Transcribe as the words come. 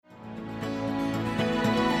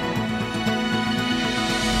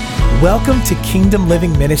Welcome to Kingdom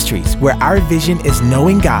Living Ministries, where our vision is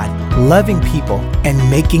knowing God, loving people, and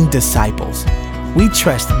making disciples. We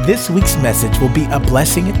trust this week's message will be a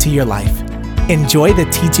blessing to your life. Enjoy the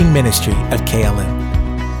teaching ministry of KLM.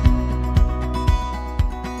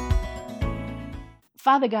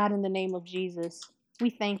 Father God, in the name of Jesus, we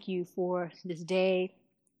thank you for this day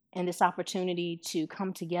and this opportunity to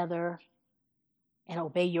come together and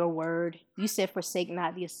obey your word. You said, forsake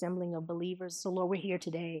not the assembling of believers. So Lord, we're here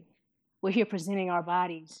today. We're here presenting our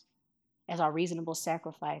bodies as our reasonable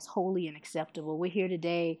sacrifice, holy and acceptable. We're here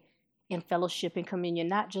today in fellowship and communion,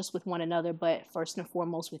 not just with one another, but first and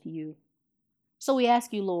foremost with you. So we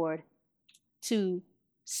ask you, Lord, to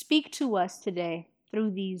speak to us today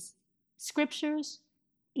through these scriptures,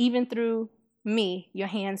 even through me, your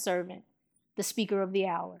handservant, the speaker of the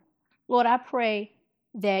hour. Lord, I pray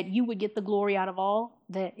that you would get the glory out of all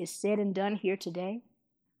that is said and done here today.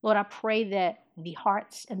 Lord, I pray that the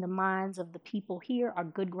hearts and the minds of the people here are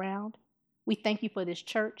good ground. We thank you for this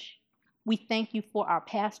church. We thank you for our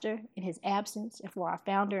pastor in his absence and for our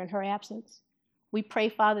founder in her absence. We pray,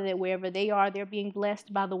 Father, that wherever they are, they're being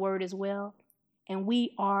blessed by the word as well. And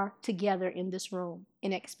we are together in this room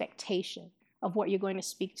in expectation of what you're going to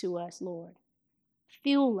speak to us, Lord.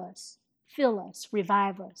 Fuel us, fill us,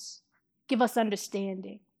 revive us, give us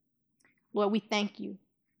understanding. Lord, we thank you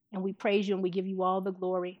and we praise you and we give you all the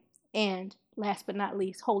glory. And last but not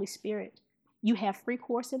least, Holy Spirit, you have free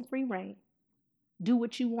course and free reign. Do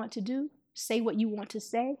what you want to do, say what you want to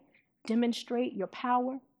say, demonstrate your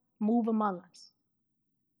power, move among us.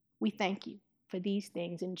 We thank you for these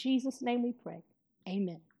things. In Jesus' name we pray.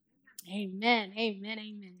 Amen. Amen. Amen.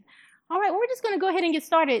 Amen. All right, we're just going to go ahead and get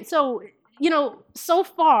started. So, so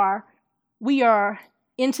far we are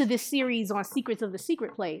into this series on Secrets of the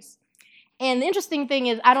Secret Place. And the interesting thing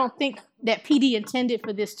is, I don't think that PD intended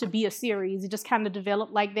for this to be a series. It just kind of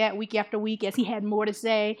developed like that week after week as he had more to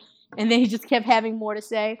say. And then he just kept having more to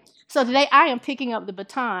say. So today I am picking up the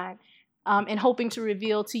baton and hoping to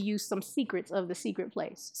reveal to you some secrets of the secret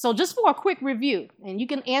place. So just for a quick review, and you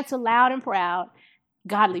can answer loud and proud,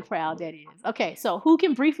 godly proud, that is. Okay, so who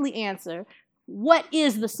can briefly answer, what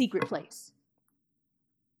is the secret place?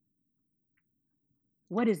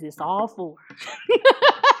 What is this all for?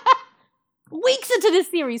 Weeks into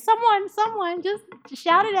this series, someone just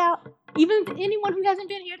shout it out. Even anyone who hasn't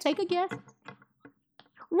been here, take a guess.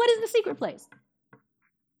 What is the secret place?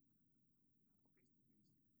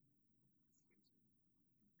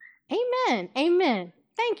 Amen. Amen.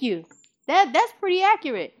 Thank you. That's pretty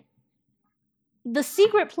accurate. The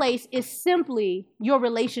secret place is simply your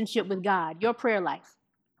relationship with God, your prayer life.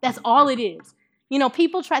 That's all it is.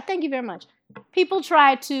 People try, thank you very much. People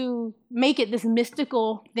try to make it this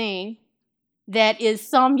mystical thing that is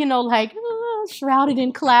some, shrouded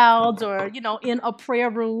in clouds or, in a prayer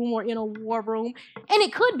room or in a war room. And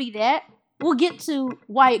it could be that. We'll get to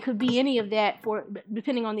why it could be any of that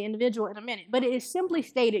depending on the individual in a minute. But it is simply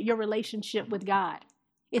stated your relationship with God.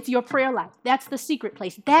 It's your prayer life. That's the secret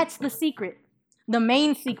place. That's the secret. The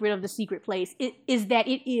main secret of the secret place is that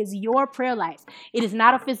it is your prayer life. It is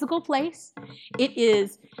not a physical place. It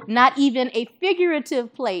is not even a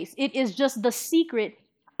figurative place. It is just the secret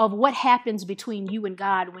of what happens between you and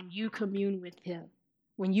God when you commune with him,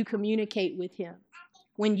 when you communicate with him,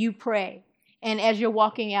 when you pray, and as you're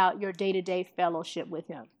walking out your day-to-day fellowship with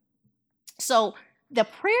him. So the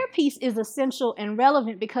prayer piece is essential and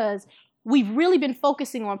relevant because we've really been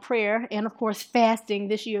focusing on prayer and, of course, fasting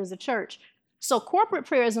this year as a church. So corporate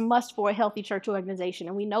prayer is a must for a healthy church organization,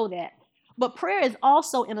 and we know that. But prayer is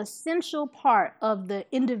also an essential part of the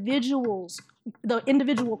individual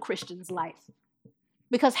Christian's life.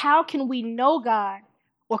 Because how can we know God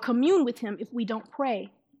or commune with him if we don't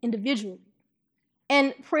pray individually?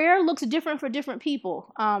 And prayer looks different for different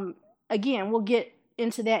people. Again, we'll get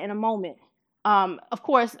into that in a moment. Of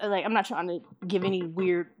course, I'm not trying to give any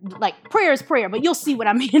weird, prayer is prayer, but you'll see what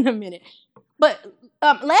I mean in a minute. But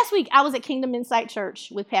last week, I was at Kingdom Insight Church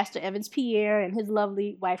with Pastor Evans Pierre and his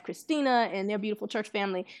lovely wife, Christina, and their beautiful church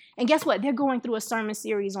family. And guess what? They're going through a sermon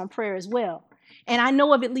series on prayer as well. And I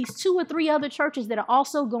know of at least 2 or 3 other churches that are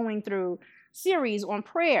also going through series on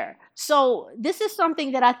prayer. So this is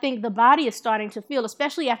something that I think the body is starting to feel,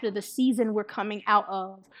 especially after the season we're coming out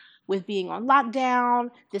of with being on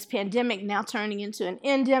lockdown, this pandemic now turning into an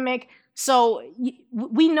endemic. So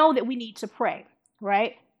we know that we need to pray,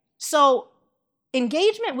 right? So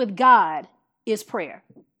engagement with God is prayer.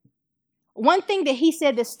 One thing that he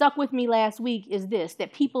said that stuck with me last week is this,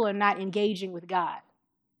 that people are not engaging with God.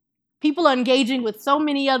 People are engaging with so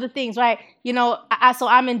many other things, right? So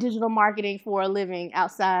I'm in digital marketing for a living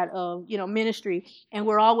outside of, ministry. And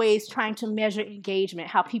we're always trying to measure engagement,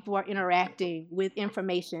 how people are interacting with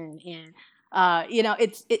information. And,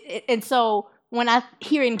 and so when I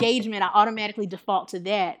hear engagement, I automatically default to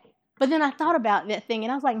that. But then I thought about that thing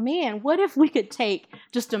and I was like, man, what if we could take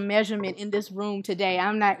just a measurement in this room today?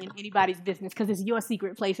 I'm not in anybody's business because it's your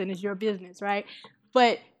secret place and it's your business, right?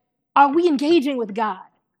 But are we engaging with God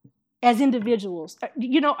as individuals?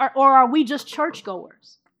 Or are we just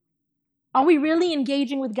churchgoers? Are we really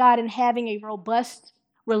engaging with God and having a robust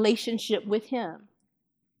relationship with Him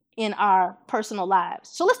in our personal lives?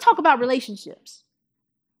 So let's talk about relationships.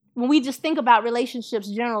 When we just think about relationships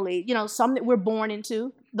generally, some that we're born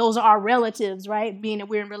into, those are our relatives, right? Being that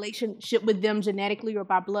we're in relationship with them genetically or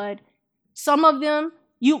by blood. Some of them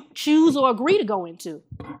you choose or agree to go into.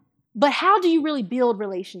 But how do you really build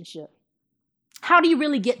relationship? How do you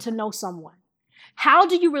really get to know someone? How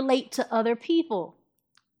do you relate to other people?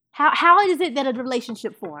 How is it that a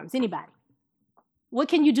relationship forms? Anybody? What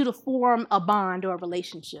can you do to form a bond or a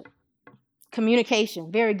relationship?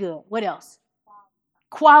 Communication. Very good. What else?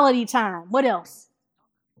 Quality time. What else?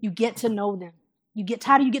 You get to know them.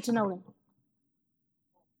 How do you get to know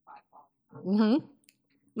them?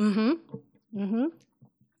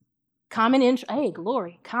 Common interest. Hey,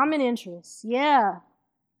 glory. Common interests. Yeah.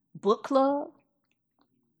 Book club.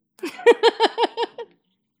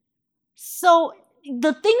 So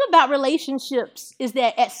the thing about relationships is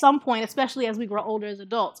that at some point, especially as we grow older as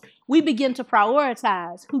adults, we begin to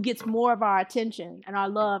prioritize who gets more of our attention and our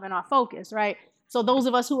love and our focus, right? So those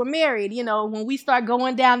of us who are married, when we start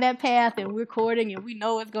going down that path and we're courting and we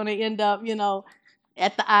know it's going to end up,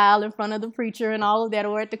 at the aisle in front of the preacher and all of that,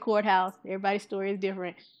 or at the courthouse, everybody's story is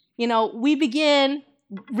different. We begin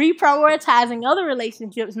reprioritizing other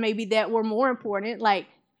relationships maybe that were more important. Like,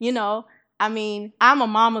 I'm a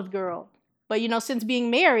mama's girl. But, since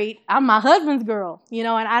being married, I'm my husband's girl, and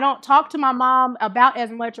I don't talk to my mom about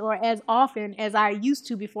as much or as often as I used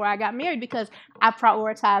to before I got married because I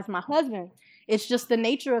prioritized my husband. It's just the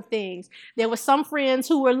nature of things. There were some friends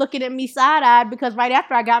who were looking at me side-eyed because right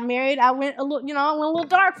after I got married, I went a little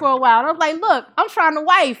dark for a while. And I was like, look, I'm trying to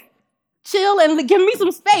wife. Chill and give me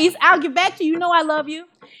some space. I'll get back to you. I love you.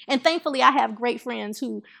 And thankfully, I have great friends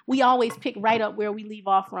who we always pick right up where we leave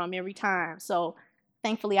off from every time. So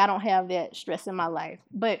thankfully, I don't have that stress in my life.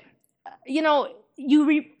 But, you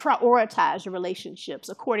reprioritize your relationships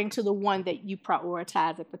according to the one that you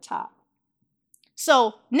prioritize at the top.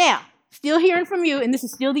 So now, still hearing from you, and this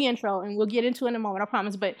is still the intro, and we'll get into it in a moment, I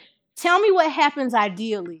promise. But tell me what happens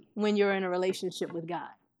ideally when you're in a relationship with God.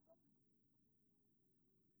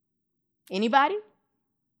 Anybody?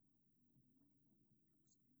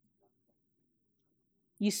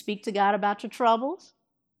 You speak to God about your troubles.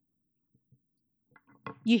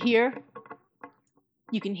 You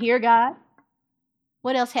can hear God.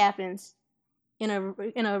 What else happens in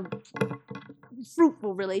a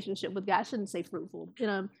fruitful relationship with God? I shouldn't say fruitful.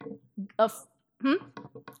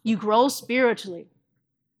 You grow spiritually.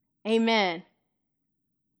 Amen.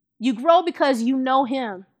 You grow because you know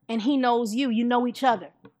Him and He knows you. You know each other.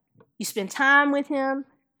 You spend time with Him.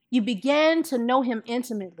 You begin to know Him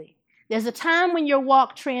intimately. There's a time when your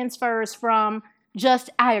walk transfers from just,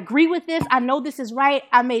 I agree with this, I know this is right,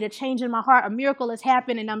 I made a change in my heart, a miracle has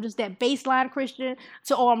happened, and I'm just that baseline Christian,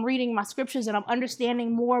 to, I'm reading my scriptures and I'm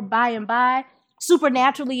understanding more by and by,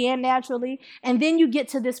 supernaturally and naturally. And then you get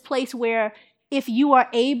to this place where if you are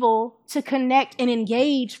able to connect and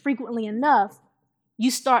engage frequently enough,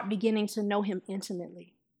 you start beginning to know Him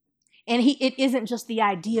intimately. And it isn't just the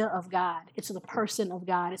idea of God, it's the person of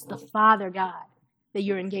God, it's the Father God that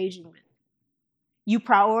you're engaging with. You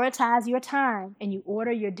prioritize your time and you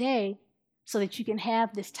order your day so that you can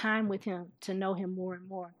have this time with Him to know Him more and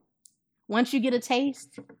more. Once you get a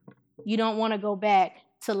taste, you don't want to go back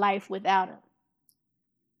to life without Him.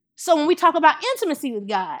 So when we talk about intimacy with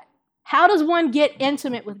God, how does one get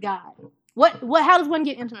intimate with God? How does one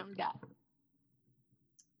get intimate with God?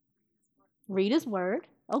 Read His Word.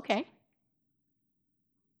 Okay.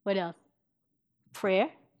 What else? Prayer.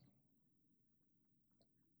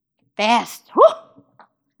 Fast. Whew.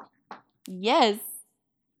 Yes.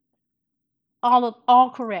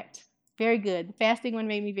 All correct. Very good. The fasting one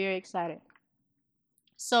made me very excited.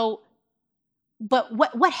 So, but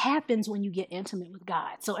what happens when you get intimate with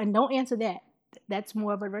God? So, and don't answer that. That's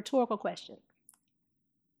more of a rhetorical question.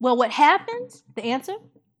 Well, what happens, the answer,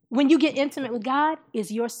 when you get intimate with God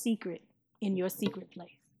is your secret in your secret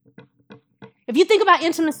place. If you think about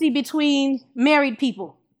intimacy between married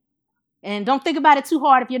people, and don't think about it too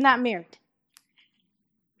hard if you're not married.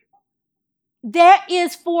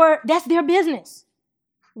 that's their business,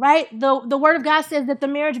 right? The word of God says that the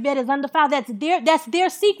marriage bed is undefiled. That's their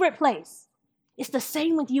secret place. It's the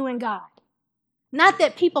same with you and God. Not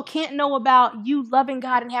that people can't know about you loving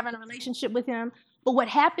God and having a relationship with him, but what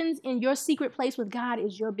happens in your secret place with God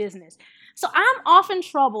is your business. So I'm often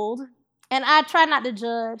troubled, and I try not to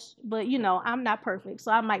judge, but I'm not perfect,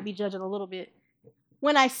 so I might be judging a little bit.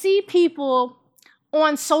 When I see people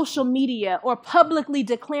on social media or publicly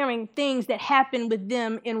declaring things that happen with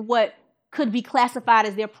them in what could be classified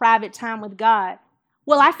as their private time with God,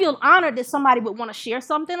 well, I feel honored that somebody would want to share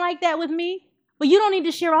something like that with me, but you don't need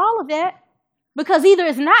to share all of that, because either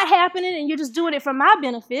it's not happening and you're just doing it for my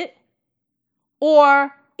benefit,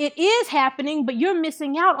 or it is happening, but you're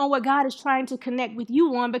missing out on what God is trying to connect with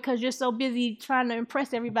you on because you're so busy trying to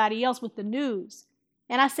impress everybody else with the news.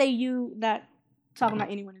 And I say you, not talking about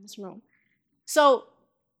anyone in this room. So,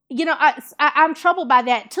 I'm troubled by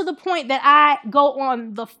that, to the point that I go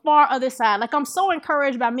on the far other side. Like, I'm so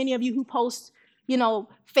encouraged by many of you who post,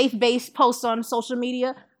 faith-based posts on social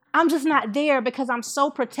media. I'm just not there because I'm so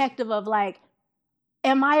protective of,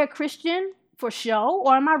 am I a Christian for show,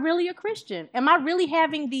 or am I really a Christian? Am I really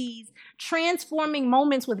having these transforming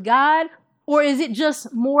moments with God, or is it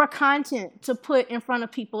just more content to put in front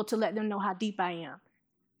of people to let them know how deep I am?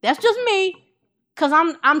 That's just me, because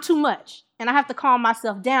I'm too much, and I have to calm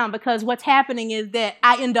myself down, because what's happening is that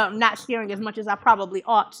I end up not sharing as much as I probably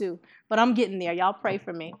ought to, but I'm getting there. Y'all pray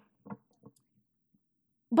for me.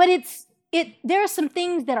 But there are some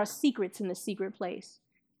things that are secrets in the secret place.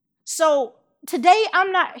 So today,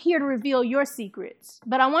 I'm not here to reveal your secrets,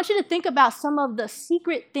 but I want you to think about some of the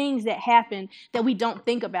secret things that happen that we don't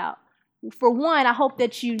think about. For one, I hope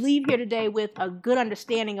that you leave here today with a good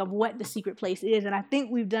understanding of what the secret place is, and I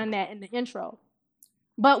think we've done that in the intro.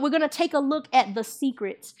 But we're going to take a look at the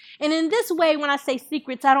secrets. And in this way, when I say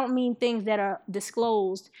secrets, I don't mean things that are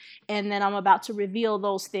disclosed and then I'm about to reveal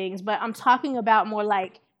those things, but I'm talking about more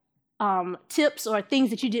like tips or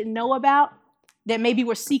things that you didn't know about that maybe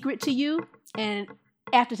were secret to you, and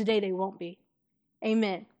after today, they won't be.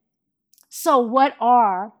 Amen. So what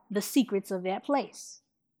are the secrets of that place?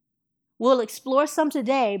 We'll explore some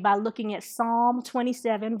today by looking at Psalm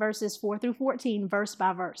 27, verses 4 through 14, verse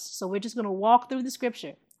by verse. So we're just going to walk through the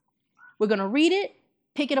scripture. We're going to read it,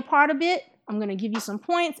 pick it apart a bit. I'm going to give you some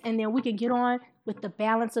points, and then we can get on with the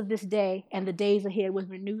balance of this day and the days ahead with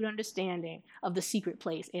renewed understanding of the secret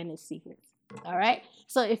place and its secrets. All right?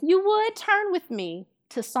 So if you would turn with me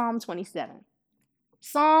to Psalm 27.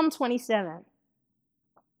 Psalm 27.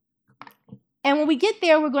 And when we get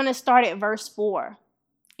there, we're going to start at verse 4.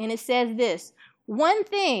 And it says this: one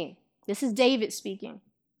thing, this is David speaking,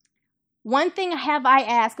 one thing have I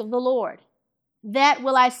asked of the Lord, that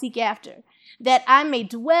will I seek after, that I may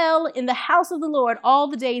dwell in the house of the Lord all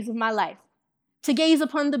the days of my life, to gaze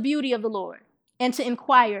upon the beauty of the Lord, and to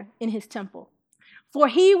inquire in his temple. For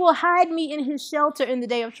he will hide me in his shelter in the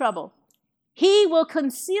day of trouble. He will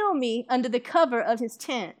conceal me under the cover of his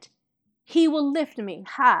tent. He will lift me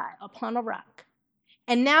high upon a rock.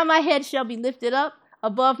 And now my head shall be lifted up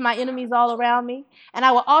above my enemies all around me, and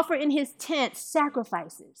I will offer in his tent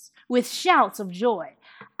sacrifices with shouts of joy.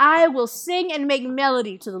 I will sing and make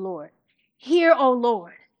melody to the Lord. Hear, O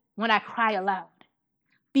Lord, when I cry aloud.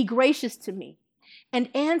 Be gracious to me and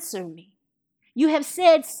answer me. You have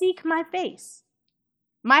said, seek my face.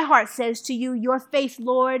 My heart says to you, your face,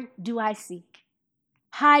 Lord, do I seek.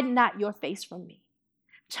 Hide not your face from me.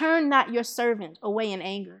 Turn not your servant away in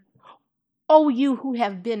anger. O you who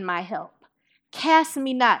have been my help, cast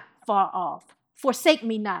me not far off. Forsake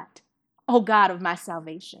me not, O God of my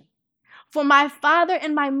salvation. For my father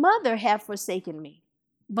and my mother have forsaken me,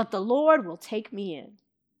 but the Lord will take me in.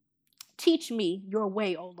 Teach me your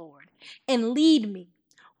way, O Lord, and lead me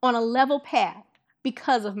on a level path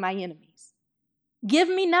because of my enemies. Give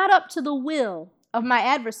me not up to the will of my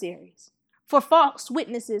adversaries, for false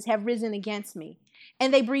witnesses have risen against me,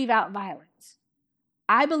 and they breathe out violence.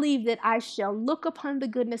 I believe that I shall look upon the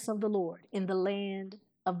goodness of the Lord in the land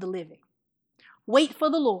of the living. Wait for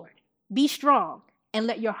the Lord, be strong, and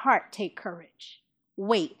let your heart take courage.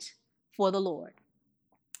 Wait for the Lord.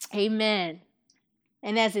 Amen.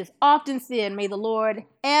 And as is often said, may the Lord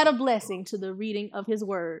add a blessing to the reading of his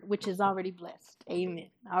word, which is already blessed. Amen.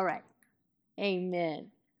 All right. Amen.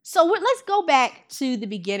 So let's go back to the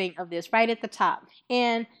beginning of this, right at the top.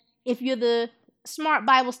 And if you're the smart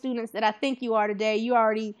Bible students that I think you are today, you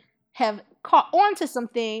already have caught on to some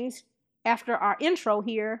things after our intro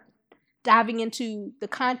here, diving into the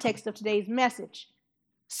context of today's message.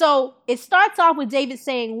 So it starts off with David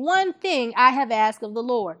saying, one thing I have asked of the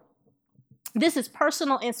Lord. This is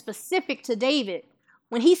personal and specific to David.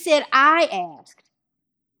 When he said, I asked,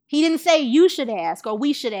 he didn't say you should ask or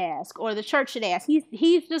we should ask or the church should ask.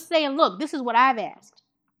 He's just saying, look, this is what I've asked.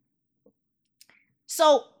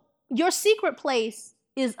 So your secret place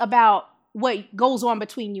is about what goes on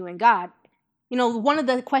between you and God. You know, one of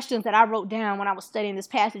the questions that I wrote down when I was studying this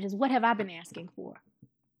passage is, what have I been asking for?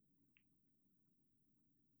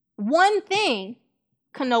 One thing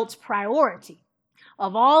connotes priority.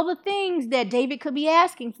 Of all the things that David could be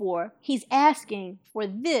asking for, he's asking for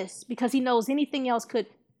this because he knows anything else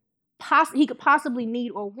he could possibly need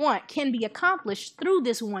or want can be accomplished through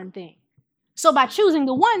this one thing. So by choosing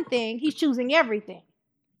the one thing, he's choosing everything.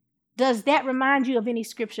 Does that remind you of any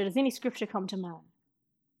scripture? Does any scripture come to mind?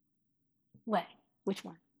 What? Which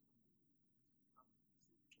one?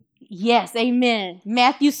 Yes, amen.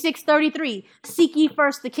 Matthew 6:33. Seek ye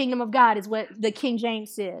first the kingdom of God is what the King James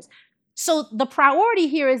says. So the priority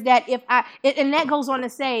here is that and that goes on to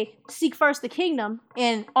say, seek first the kingdom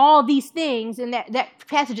and all these things. And that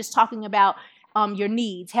passage is talking about your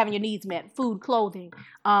needs, having your needs met, food, clothing,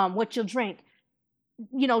 what you'll drink.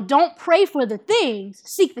 You know, don't pray for the things,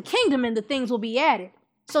 seek the kingdom and the things will be added.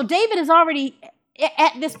 So David is already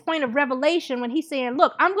at this point of revelation when he's saying,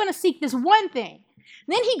 look, I'm going to seek this one thing.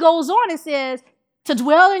 Then he goes on and says, to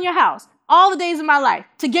dwell in your house all the days of my life,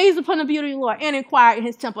 to gaze upon the beauty of the Lord and inquire in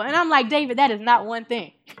his temple. And I'm like, David, that is not one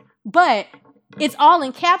thing. But it's all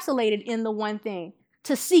encapsulated in the one thing.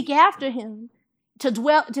 To seek after him, to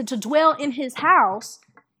dwell in his house,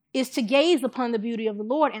 is to gaze upon the beauty of the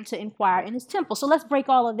Lord and to inquire in his temple. So let's break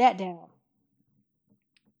all of that down.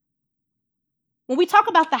 When we talk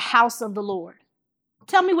about the house of the Lord,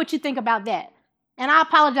 tell me what you think about that. And I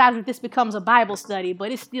apologize if this becomes a Bible study,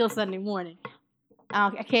 but it's still Sunday morning.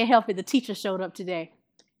 I can't help it. The teacher showed up today.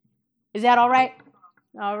 Is that all right?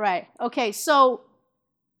 All right. Okay, so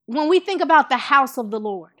when we think about the house of the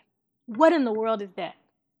Lord, what in the world is that?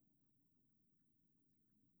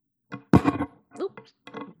 Oops.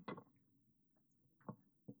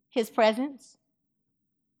 His presence.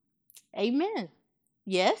 Amen.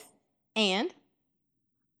 Yes. And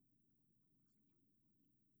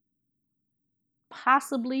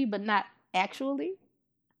possibly, but not actually,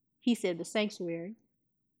 he said the sanctuary.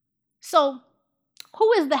 So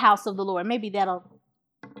who is the house of the Lord? Maybe that'll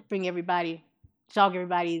jog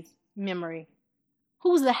everybody's memory.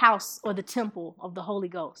 Who's the house or the temple of the Holy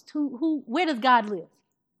Ghost? Where does God live?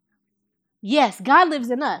 Yes, God lives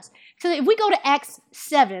in us. So if we go to Acts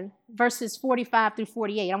 7, verses 45 through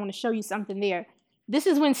 48, I want to show you something there. This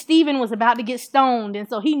is when Stephen was about to get stoned, and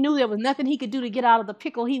so he knew there was nothing he could do to get out of the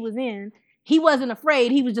pickle he was in. He wasn't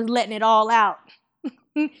afraid. He was just letting it all out.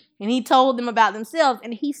 And he told them about themselves,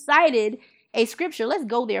 and he cited a scripture. Let's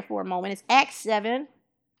go there for a moment. It's Acts 7,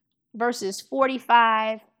 verses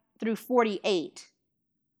 45 through 48.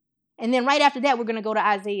 And then right after that, we're going to go to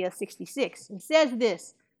Isaiah 66. It says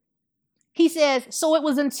this. He says, so it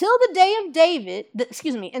was until the days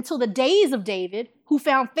of David, who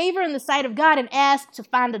found favor in the sight of God and asked to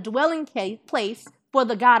find a dwelling place for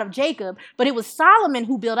the God of Jacob. But it was Solomon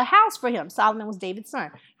who built a house for him. Solomon was David's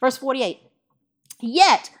son. Verse 48.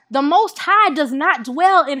 Yet the Most High does not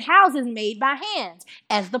dwell in houses made by hands,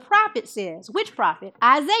 as the prophet says. Which prophet?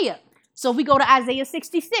 Isaiah. So if we go to Isaiah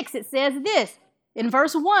 66, it says this in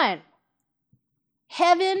verse 1.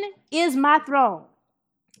 Heaven is my throne,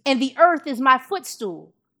 and the earth is my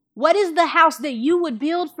footstool. What is the house that you would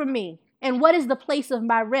build for me? And what is the place of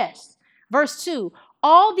my rest? Verse 2.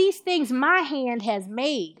 All these things my hand has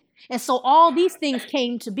made. And so all these things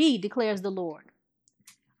came to be, declares the Lord.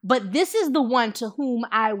 But this is the one to whom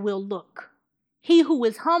I will look. He who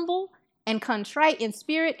is humble and contrite in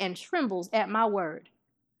spirit and trembles at my word.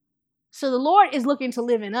 So the Lord is looking to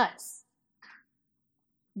live in us.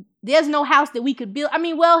 There's no house that we could build.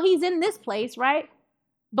 He's in this place, right?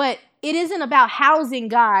 But it isn't about housing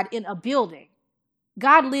God in a building.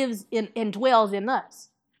 God lives in and dwells in us.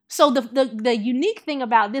 So the unique thing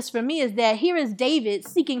about this for me is that here is David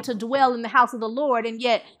seeking to dwell in the house of the Lord, and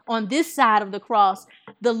yet on this side of the cross,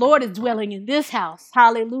 the Lord is dwelling in this house.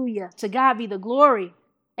 Hallelujah. To God be the glory.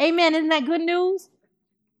 Amen. Isn't that good news?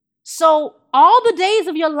 So all the days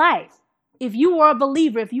of your life, if you are a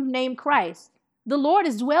believer, if you name Christ, the Lord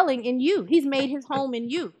is dwelling in you. He's made his home in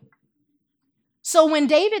you. So when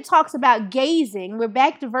David talks about gazing, we're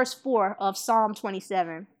back to verse 4 of Psalm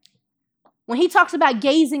 27. When he talks about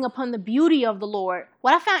gazing upon the beauty of the Lord,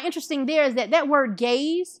 what I found interesting there is that word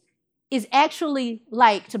gaze is actually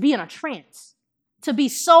like to be in a trance, to be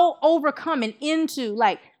so overcome and into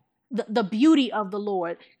like the beauty of the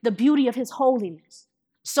Lord, the beauty of his holiness.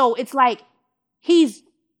 So it's like I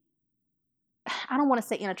don't want to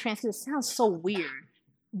say in a trance because it sounds so weird,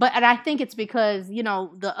 And I think it's because,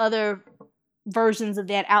 the other versions of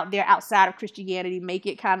that out there outside of Christianity make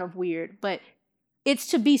it kind of weird. But it's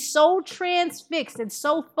to be so transfixed and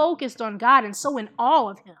so focused on God and so in awe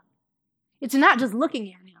of him. It's not just looking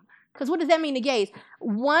at him. Because what does that mean to gaze?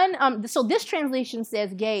 So this translation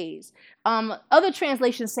says gaze. Other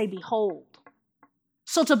translations say behold.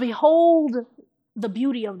 So to behold the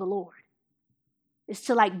beauty of the Lord is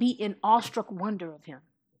to be in awestruck wonder of him.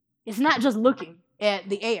 It's not just looking at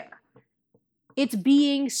the air. It's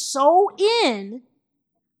being so in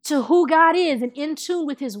to who God is and in tune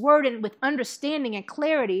with his word and with understanding and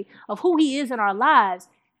clarity of who he is in our lives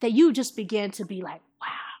that you just begin to be like, wow,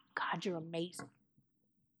 God, you're amazing.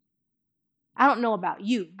 I don't know about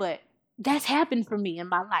you, but that's happened for me in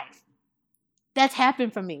my life. That's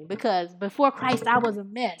happened for me because before Christ, I was a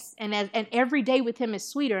mess. And every day with him is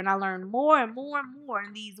sweeter. And I learned more and more and more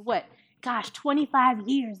in these, 25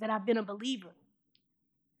 years that I've been a believer.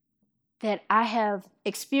 That I have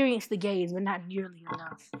experienced the gaze, but not nearly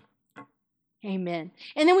enough. Amen.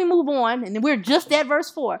 And then we move on, and then we're just at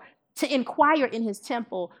verse 4. To inquire in his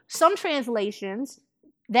temple. Some translations,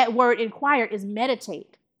 that word inquire is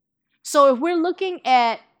meditate. So if we're looking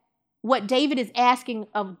at what David is asking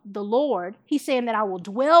of the Lord, he's saying that I will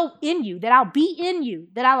dwell in you, that I'll be in you,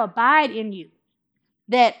 that I'll abide in you,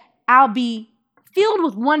 that I'll be filled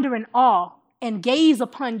with wonder and awe and gaze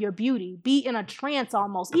upon your beauty, be in a trance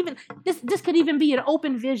almost. Even this could even be an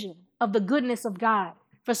open vision of the goodness of God.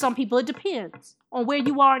 For some people, it depends on where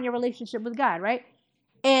you are in your relationship with God, right?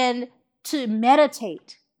 And to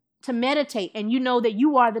meditate, and you know that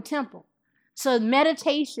you are the temple. So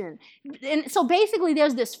meditation. And so basically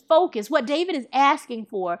there's this focus. What David is asking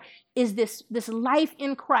for is this life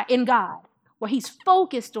in Christ, in God, where he's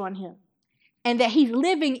focused on him and that he's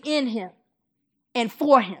living in him and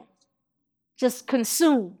for him, just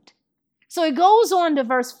consumed. So it goes on to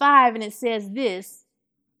verse 5 and it says this.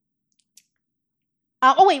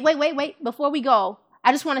 Wait. Before we go,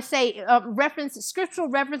 I just want to say scriptural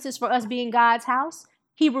references for us being God's house.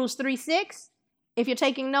 Hebrews 3:6. If you're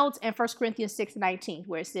taking notes, and 1 Corinthians 6:19,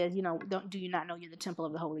 where it says, do you not know you're the temple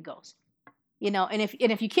of the Holy Ghost? And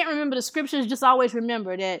if you can't remember the scriptures, just always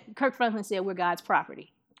remember that Kirk Franklin said we're God's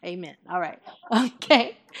property. Amen. All right.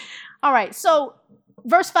 Okay. All right. So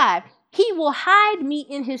verse 5, he will hide me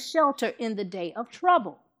in his shelter in the day of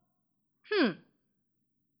trouble.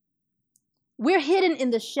 We're hidden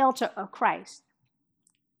in the shelter of Christ.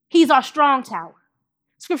 He's our strong tower.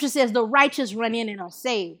 Scripture says the righteous run in and are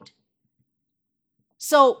saved.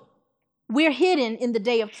 So we're hidden in the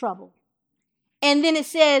day of trouble. And then it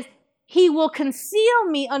says, he will conceal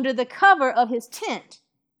me under the cover of his tent.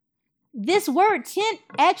 This word tent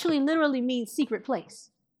actually literally means secret place.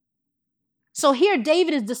 So here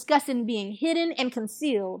David is discussing being hidden and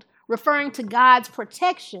concealed, referring to God's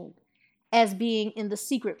protection as being in the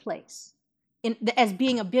secret place, as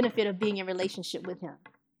being a benefit of being in relationship with him.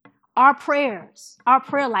 Our prayers, our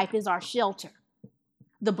prayer life is our shelter.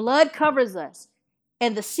 The blood covers us.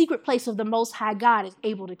 And the secret place of the Most High God is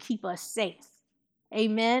able to keep us safe.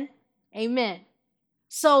 Amen. Amen.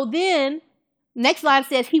 So then, next line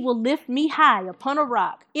says, he will lift me high upon a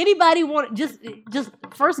rock. Anybody want just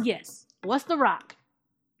first guess? What's the rock?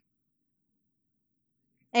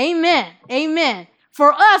 Amen. Amen.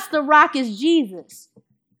 For us, the rock is Jesus.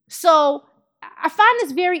 So I find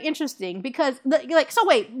this very interesting because, before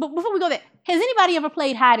we go there, has anybody ever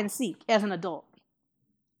played hide and seek as an adult?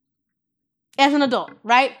 As an adult,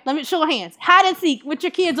 right? Let me show hands. Hide and seek with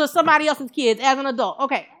your kids or somebody else's kids as an adult.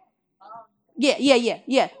 Okay.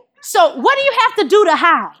 Yeah. So what do you have to do to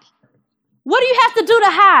hide? What do you have to do to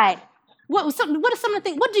hide? What are some of the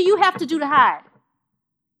things? What do you have to do to hide?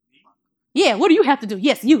 Yeah, what do you have to do?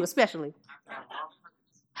 Yes, you especially.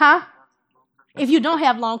 Huh? If you don't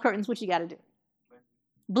have long curtains, what you got to do?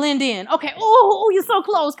 Blend in. Okay. Oh, you're so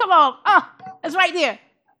close. Come on. It's right there.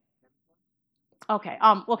 Okay.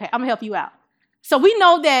 I'm gonna help you out. So we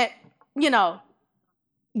know that, you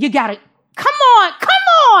gotta, come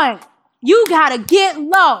on. You gotta get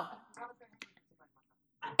low.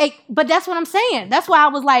 Hey, but that's what I'm saying. That's why I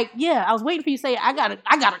was like, I was waiting for you to say, I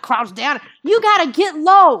gotta crouch down. You gotta get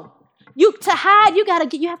low. To hide,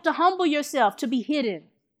 you have to humble yourself to be hidden.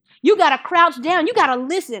 You gotta crouch down. You gotta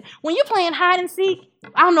listen. When you're playing hide and seek,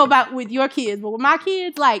 I don't know about with your kids, but with my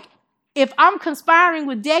kids, if I'm conspiring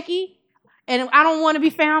with Decky and I don't want to be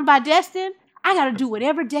found by Destin, I got to do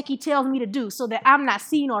whatever Decky tells me to do so that I'm not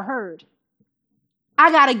seen or heard.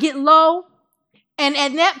 I got to get low. And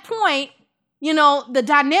at that point, the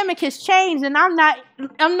dynamic has changed and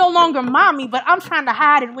I'm no longer mommy, but I'm trying to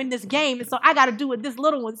hide and win this game. And so I got to do what this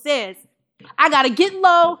little one says. I got to get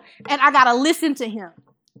low and I got to listen to him.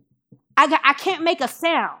 I can't make a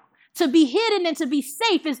sound. To be hidden and to be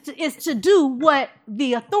safe is to do what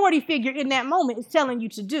the authority figure in that moment is telling you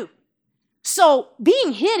to do. So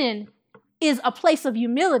being hidden is a place of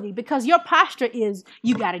humility because your posture is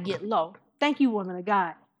you got to get low. Thank you, woman of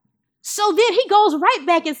God. So then he goes right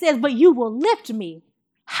back and says, but you will lift me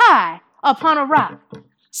high upon a rock.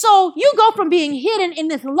 So you go from being hidden in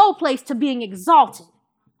this low place to being exalted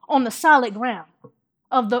on the solid ground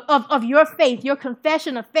of your faith, your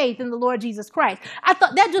confession of faith in the Lord Jesus Christ. I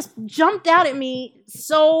thought that just jumped out at me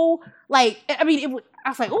so I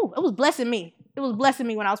was like, oh, it was blessing me. It was blessing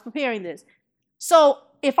me when I was preparing this. So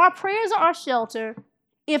if our prayers are our shelter,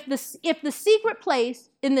 if the secret place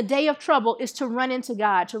in the day of trouble is to run into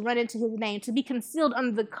God, to run into his name, to be concealed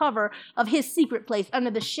under the cover of his secret place,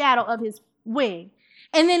 under the shadow of his wing,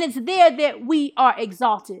 and then it's there that we are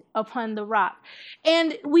exalted upon the rock.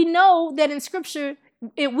 And we know that in Scripture,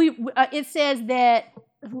 it says that,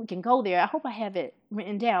 we can go there, I hope I have it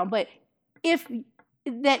written down, but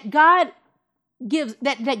that God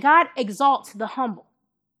exalts the humble.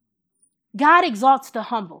 God exalts the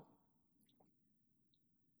humble.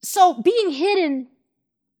 So being hidden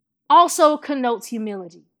also connotes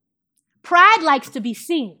humility. Pride likes to be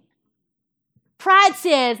seen. Pride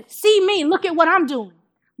says, see me, look at what I'm doing.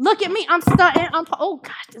 Look at me, I'm stunting, oh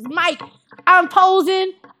gosh, this mic, I'm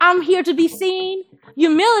posing, I'm here to be seen.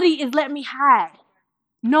 Humility is let me hide.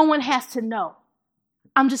 No one has to know.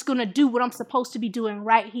 I'm just going to do what I'm supposed to be doing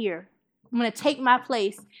right here. I'm going to take my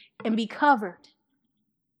place and be covered.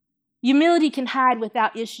 Humility can hide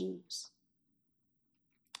without issues.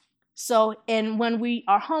 So, and when we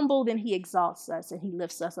are humble, then he exalts us and he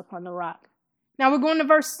lifts us upon the rock. Now we're going to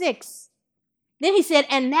verse 6. Then he said,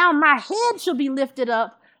 and now my head shall be lifted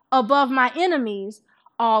up above my enemies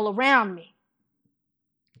all around me.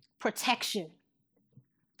 Protection.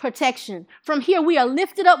 From here, we are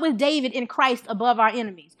lifted up with David in Christ above our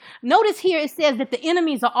enemies. Notice here it says that the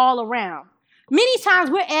enemies are all around. Many times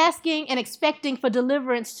we're asking and expecting for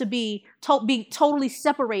deliverance to be totally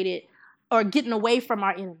separated or getting away from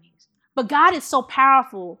our enemies. But God is so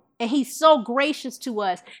powerful and he's so gracious to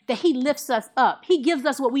us that he lifts us up. He gives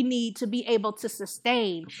us what we need to be able to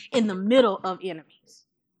sustain in the middle of enemies.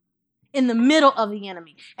 In the middle of the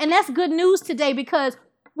enemy. And that's good news today because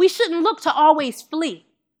we shouldn't look to always flee.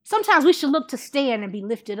 Sometimes we should look to stand and be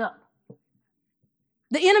lifted up.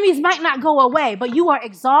 The enemies might not go away, but you are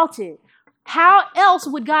exalted. How else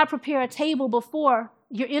would God prepare a table before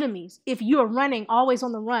your enemies if you are running, always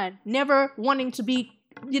on the run, never wanting to be,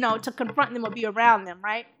 to confront them or be around them,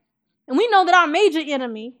 right? And we know that our major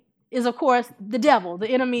enemy is, of course, the devil, the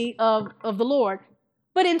enemy of the Lord.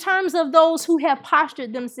 But in terms of those who have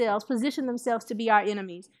positioned themselves to be our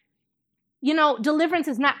enemies, deliverance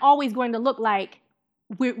is not always going to look like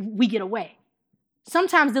we get away.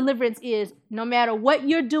 Sometimes deliverance is no matter what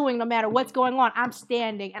you're doing, no matter what's going on, I'm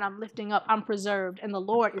standing and I'm lifting up, I'm preserved, and the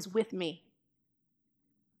Lord is with me.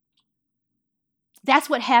 That's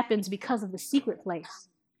what happens because of the secret place.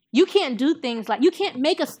 You can't do things you can't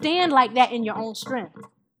make a stand like that in your own strength.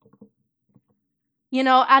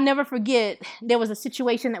 I never forget, there was a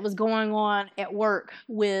situation that was going on at work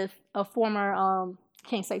with a former,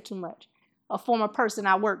 can't say too much, a former person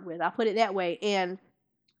I worked with. I'll put it that way. And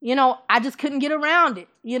I just couldn't get around it.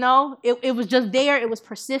 It was just there. It was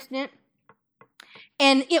persistent.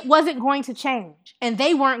 And it wasn't going to change. And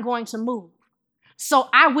they weren't going to move. So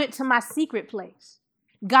I went to my secret place.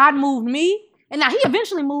 God moved me. And now he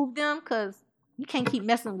eventually moved them because you can't keep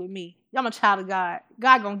messing with me. I'm a child of God.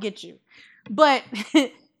 God gonna get you. But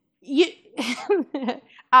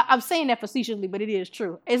I'm saying that facetiously, but it is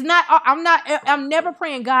true. I'm never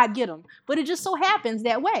praying God get them. But it just so happens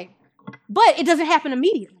that way. But it doesn't happen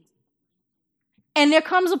immediately. And there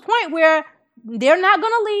comes a point where they're not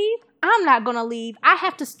going to leave. I'm not going to leave. I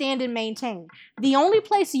have to stand and maintain. The only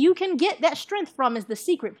place you can get that strength from is the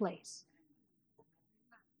secret place.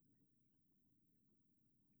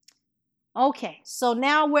 Okay, so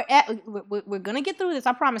now we're going to get through this,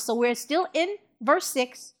 I promise. So we're still in verse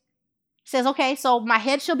 6. It says, okay, so my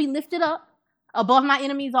head shall be lifted up above my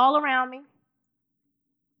enemies all around me.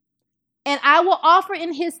 And I will offer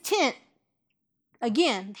in his tent,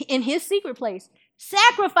 again, in his secret place,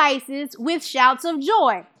 sacrifices with shouts of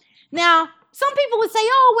joy. Now, some people would say,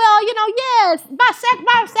 yes,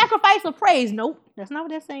 by sacrifice of praise. Nope, that's not what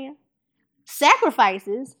they're saying.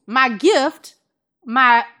 Sacrifices, my gift,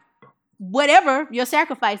 my whatever your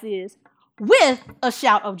sacrifice is, with a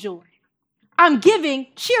shout of joy. I'm giving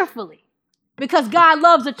cheerfully because God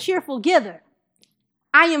loves a cheerful giver.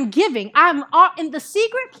 I am giving. I'm in the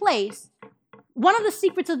secret place. One of the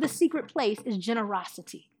secrets of the secret place is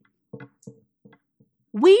generosity.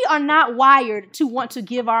 We are not wired to want to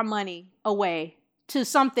give our money away to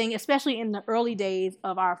something, especially in the early days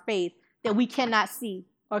of our faith, that we cannot see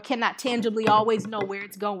or cannot tangibly always know where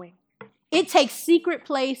it's going. It takes secret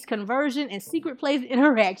place conversion and secret place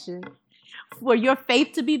interaction for your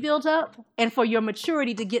faith to be built up and for your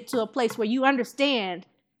maturity to get to a place where you understand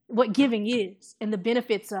what giving is and the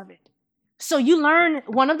benefits of it. So you learn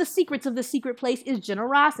one of the secrets of the secret place is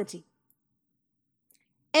generosity.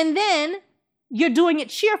 And then you're doing it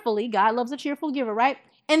cheerfully. God loves a cheerful giver, right?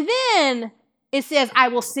 And then it says, I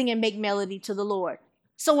will sing and make melody to the Lord.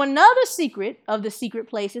 So another secret of the secret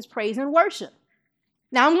place is praise and worship.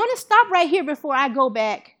 Now I'm going to stop right here before I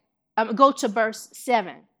go to verse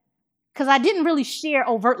 7. Because I didn't really share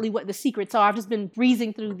overtly what the secrets are. I've just been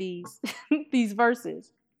breezing through these, these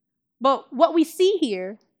verses. But what we see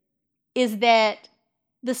here is that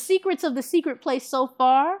the secrets of the secret place so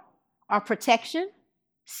far are protection,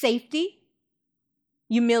 safety,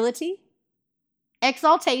 humility,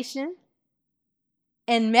 exaltation,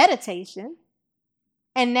 and meditation.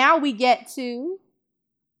 And now we get to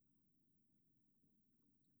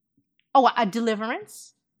a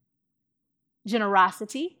deliverance,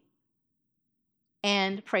 generosity,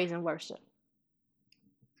 and praise and worship.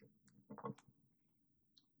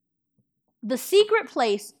 The secret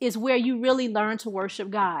place is where you really learn to worship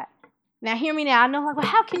God. Now, hear me now. I know, well,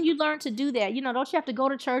 how can you learn to do that? Don't you have to go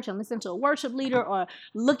to church and listen to a worship leader or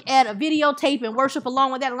look at a videotape and worship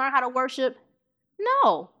along with that and learn how to worship?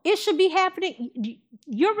 No, it should be happening.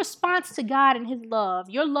 Your response to God and his love,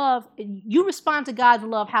 your love, you respond to God's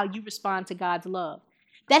love how you respond to God's love.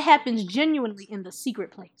 That happens genuinely in the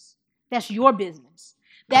secret place. That's your business.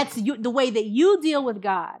 That's the way that you deal with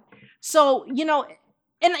God. So,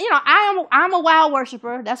 I'm a wild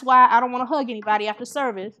worshiper. That's why I don't want to hug anybody after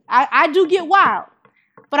service. I do get wild.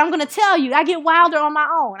 But I'm going to tell you, I get wilder on my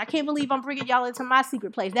own. I can't believe I'm bringing y'all into my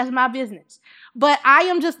secret place. That's my business. But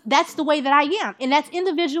that's the way that I am. And that's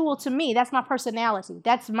individual to me. That's my personality.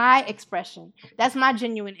 That's my expression. That's my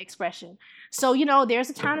genuine expression. So, there's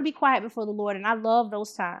a time to be quiet before the Lord, and I love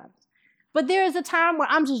those times. But there is a time where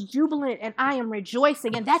I'm just jubilant and I am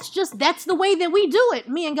rejoicing. And that's the way that we do it,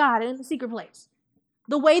 me and God in the secret place.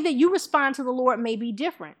 The way that you respond to the Lord may be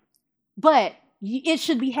different, but it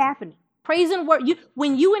should be happening. Praise and worship.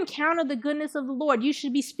 When you encounter the goodness of the Lord, you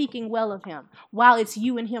should be speaking well of him while it's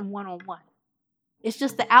you and him one-on-one. It's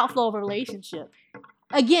just the outflow of a relationship.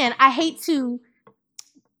 Again, I hate to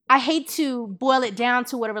boil it down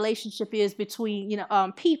to what a relationship is between,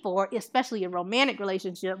 people, or especially a romantic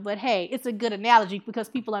relationship. But hey, it's a good analogy because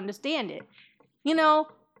people understand it.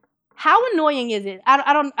 How annoying is it?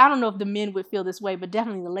 I don't know if the men would feel this way, but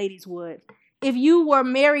definitely the ladies would. If you were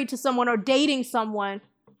married to someone or dating someone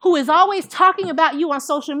who is always talking about you on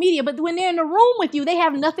social media, but when they're in the room with you, they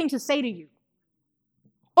have nothing to say to you.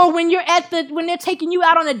 Or when they're taking you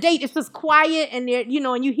out on a date, it's just quiet and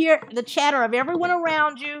and you hear the chatter of everyone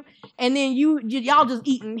around you, and then y'all just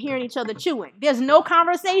eating, hearing each other chewing. There's no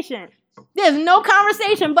conversation.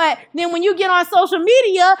 But then when you get on social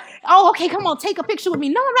media, oh, okay, come on, take a picture with me.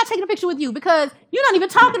 No, I'm not taking a picture with you because you're not even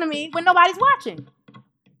talking to me when nobody's watching.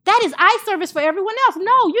 That is eye service for everyone else.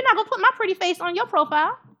 No, you're not going to put my pretty face on your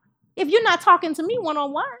profile if you're not talking to me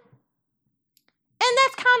one-on-one. And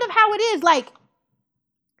that's kind of how it is. Like,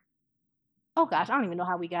 oh gosh, I don't even know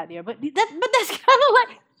how we got there, but that's kind of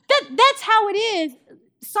like, that's how it is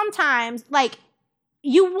sometimes. Like,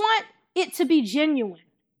 you want it to be genuine.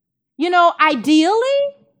 Ideally,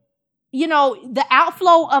 the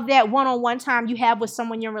outflow of that one-on-one time you have with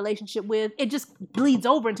someone you're in a relationship with, it just bleeds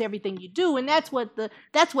over into everything you do. And that's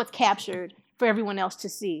what's captured for everyone else to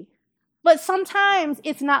see. But sometimes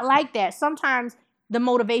it's not like that. Sometimes the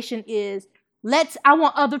motivation is, I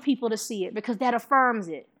want other people to see it because that affirms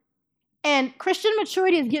it. And Christian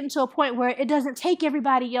maturity is getting to a point where it doesn't take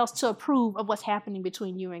everybody else to approve of what's happening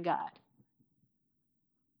between you and God.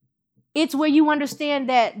 It's where you understand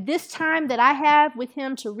that this time that I have with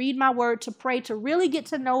him to read my word, to pray, to really get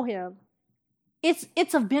to know him, it's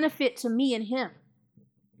of benefit to me and him.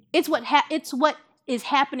 It's what is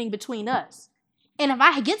happening between us. And if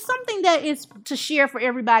I get something that is to share for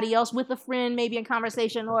everybody else with a friend, maybe in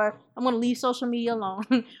conversation, or I'm going to leave social media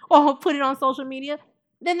alone or put it on social media,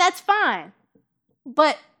 then that's fine.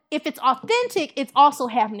 But if it's authentic, it's also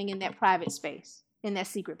happening in that private space, in that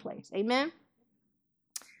secret place. Amen?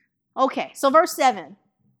 Okay, so verse 7.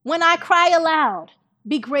 When I cry aloud,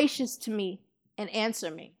 be gracious to me and answer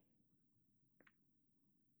me.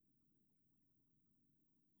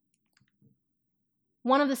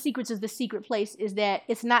 One of the secrets of the secret place is that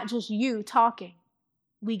it's not just you talking.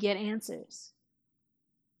 We get answers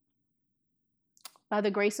by the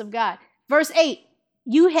grace of God. Verse 8.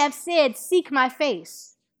 You have said, seek my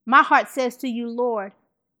face. My heart says to you, Lord,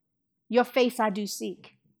 your face I do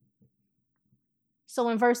seek. So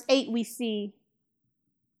in verse 8, we see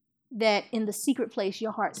that in the secret place,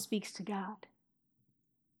 your heart speaks to God.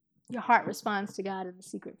 Your heart responds to God in the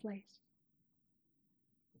secret place.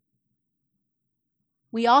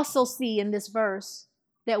 We also see in this verse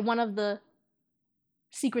that one of the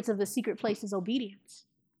secrets of the secret place is obedience.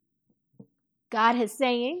 God is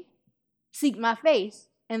saying, seek my face,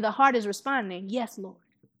 and the heart is responding, yes, Lord,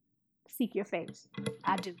 seek your face.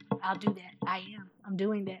 I do. I'll do that. I'm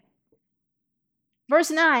doing that. Verse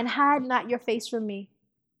 9, hide not your face from me.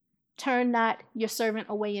 Turn not your servant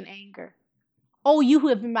away in anger. O you who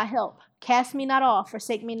have been my help, cast me not off,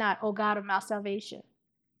 forsake me not, O God of my salvation.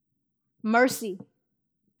 Mercy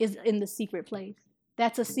is in the secret place.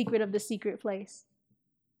 That's a secret of the secret place.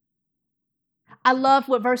 I love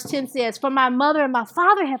what verse 10 says, for my mother and my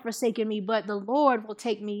father have forsaken me, but the Lord will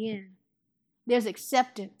take me in. There's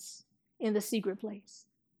acceptance in the secret place.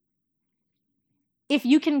 If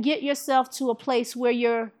you can get yourself to a place where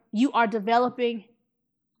you are developing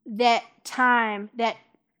that time, that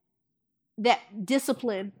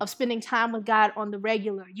discipline of spending time with God on the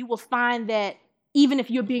regular, you will find that even if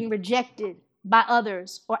you're being rejected by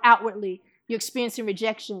others or outwardly, you're experiencing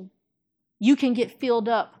rejection, you can get filled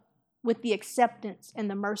up with the acceptance and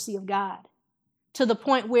the mercy of God to the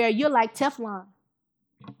point where you're like Teflon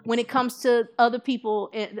when it comes to other people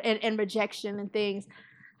and rejection and things.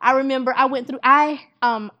 I remember I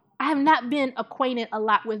have not been acquainted a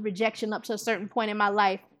lot with rejection up to a certain point in my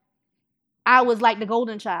life. I was like the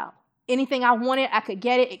golden child. Anything I wanted, I could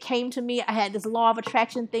get it. It came to me. I had this law of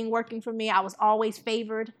attraction thing working for me. I was always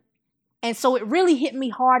favored. And so it really hit me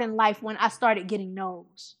hard in life when I started getting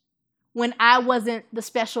no's, when I wasn't the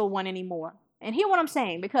special one anymore. And hear what I'm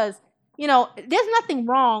saying, because, there's nothing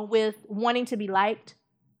wrong with wanting to be liked,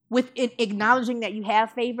 with acknowledging that you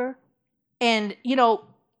have favor. And,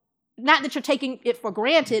 not that you're taking it for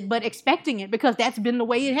granted, but expecting it, because that's been the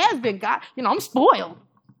way it has been. God, I'm spoiled.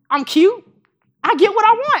 I'm cute. I get what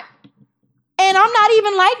I want. And I'm not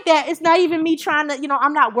even like that. It's not even me trying to,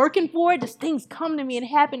 I'm not working for it. Just things come to me and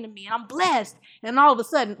happen to me, and I'm blessed. And all of a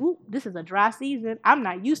sudden, ooh, this is a dry season. I'm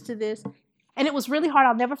not used to this. And it was really hard.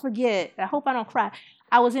 I'll never forget. I hope I don't cry.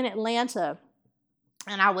 I was in Atlanta,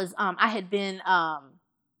 and I had been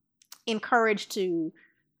encouraged to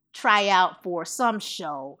try out for some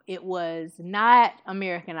show. It was not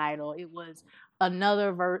American Idol. It was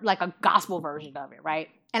another like a gospel version of it, right?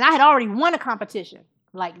 And I had already won a competition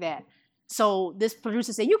like that. So this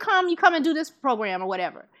producer said, you come and do this program or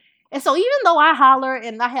whatever. And so even though I holler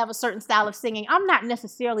and I have a certain style of singing, I'm not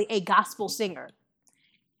necessarily a gospel singer.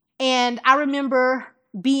 And I remember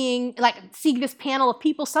seeing this panel of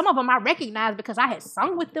people. Some of them I recognized because I had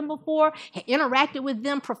sung with them before, had interacted with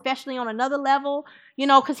them professionally on another level,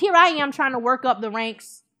 because here I am trying to work up the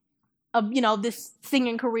ranks of, this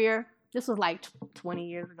singing career. This was like 20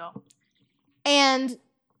 years ago. And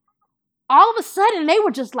all of a sudden, they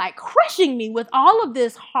were just like crushing me with all of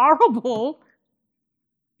this horrible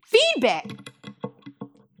feedback.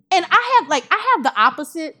 And I have the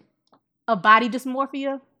opposite of body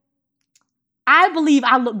dysmorphia. I believe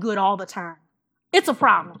I look good all the time. It's a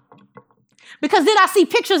problem. Because then I see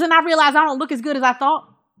pictures and I realize I don't look as good as I thought.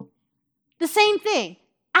 The same thing.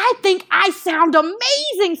 I think I sound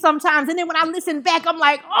amazing sometimes. And then when I listen back, I'm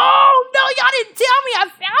like, oh, no, y'all didn't tell me I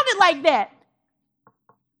sounded like that.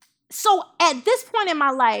 So at this point in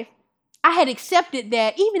my life, I had accepted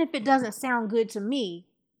that even if it doesn't sound good to me,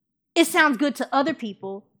 it sounds good to other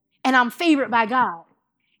people, and I'm favored by God.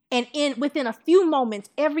 And within a few moments,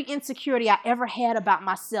 every insecurity I ever had about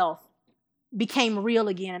myself became real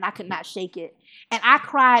again, and I could not shake it. And I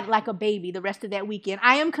cried like a baby the rest of that weekend.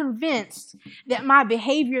 I am convinced that my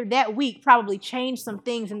behavior that week probably changed some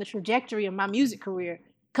things in the trajectory of my music career,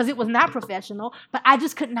 because it was not professional, but I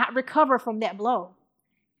just could not recover from that blow.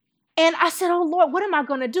 And I said, oh, Lord, what am I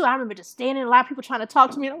going to do? I remember just standing in line, people trying to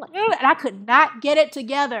talk to me, and I'm like, and I could not get it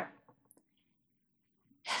together.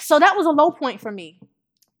 So that was a low point for me.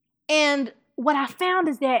 And what I found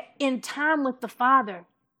is that in time with the Father,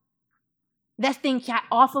 that thing got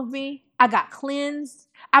off of me. I got cleansed.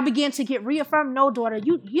 I began to get reaffirmed. No, daughter,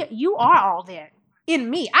 you are all that in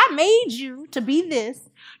me. I made you to be this.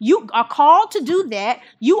 You are called to do that.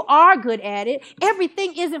 You are good at it.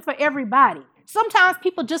 Everything isn't for everybody. Sometimes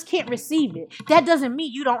people just can't receive it. That doesn't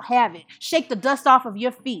mean you don't have it. Shake the dust off of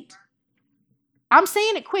your feet. I'm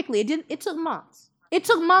saying it quickly. It took months. It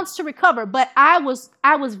took months to recover, but I was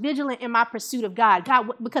vigilant in my pursuit of God,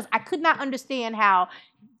 because I could not understand how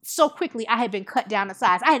so quickly I had been cut down to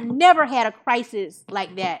size. I had never had a crisis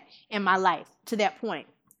like that in my life to that point.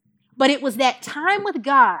 But it was that time with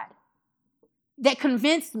God that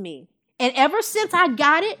convinced me. And ever since I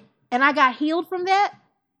got it and I got healed from that,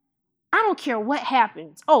 I don't care what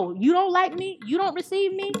happens. Oh, you don't like me? You don't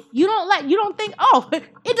receive me? You don't think, oh,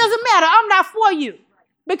 it doesn't matter. I'm not for you.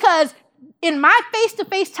 Because in my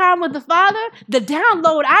face-to-face time with the Father, the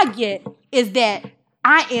download I get is that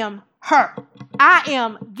I am her. I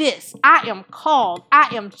am this. I am called.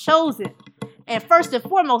 I am chosen. And first and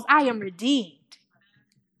foremost, I am redeemed.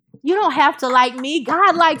 You don't have to like me.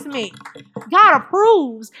 God likes me. God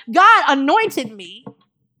approves. God anointed me.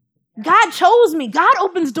 God chose me. God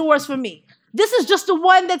opens doors for me. This is just the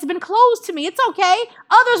one that's been closed to me. It's okay.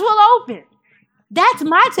 Others will open. That's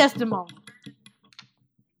my testimony.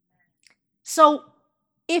 So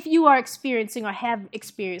if you are experiencing or have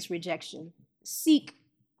experienced rejection, seek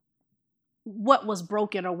what was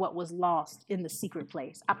broken or what was lost in the secret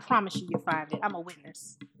place. I promise you, you'll find it. I'm a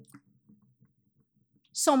witness.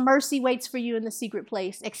 So mercy waits for you in the secret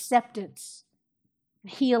place. Acceptance,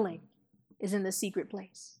 healing is in the secret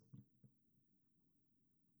place.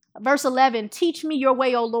 Verse 11, teach me your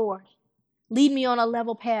way, O Lord. Lead me on a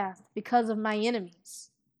level path because of my enemies.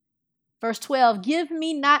 Verse 12, give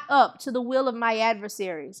me not up to the will of my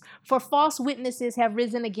adversaries, for false witnesses have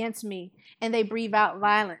risen against me, and they breathe out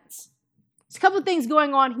violence. There's a couple of things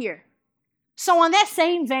going on here. So on that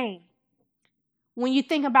same vein, when you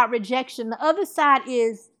think about rejection, the other side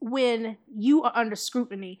is when you are under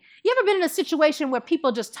scrutiny. You ever been in a situation where people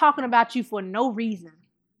are just talking about you for no reason?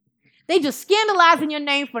 They just scandalizing your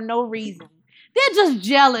name for no reason. They're just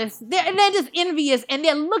jealous. They're just envious, and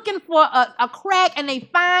they're looking for a crack, and they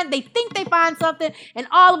think they find something, and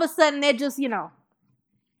all of a sudden they're just,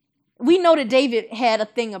 we know that David had a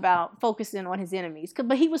thing about focusing on his enemies,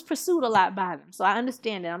 but he was pursued a lot by them. So I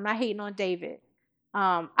understand that. I'm not hating on David.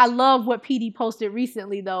 I love what PD posted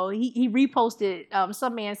recently, though. He reposted,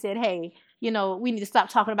 some man said, hey, we need to stop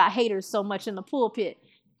talking about haters so much in the pulpit.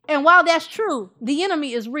 And while that's true, the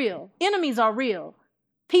enemy is real. Enemies are real.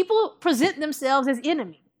 People present themselves as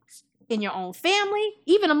enemies in your own family,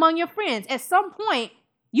 even among your friends. At some point,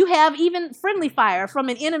 you have even friendly fire from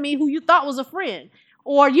an enemy who you thought was a friend.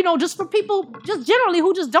 Or, just for people just generally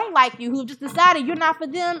who just don't like you, who just decided you're not for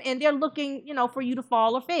them, and they're looking, for you to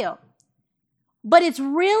fall or fail. But it's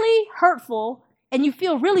really hurtful, and you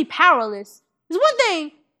feel really powerless. It's one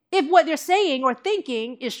thing if what they're saying or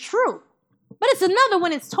thinking is true. But it's another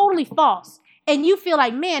when it's totally false. And you feel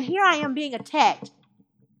like, man, here I am being attacked.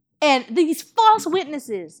 And these false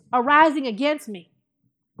witnesses are rising against me.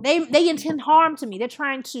 They intend harm to me. They're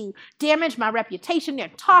trying to damage my reputation.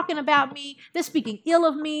 They're talking about me. They're speaking ill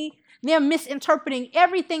of me. They're misinterpreting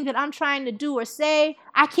everything that I'm trying to do or say.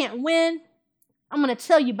 I can't win. I'm going to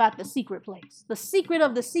tell you about the secret place. The secret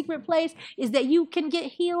of the secret place is that you can get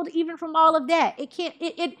healed even from all of that.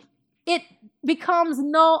 It becomes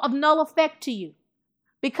of null effect to you.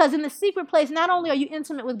 Because in the secret place, not only are you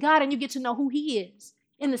intimate with God and you get to know who he is,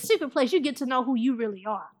 in the secret place, you get to know who you really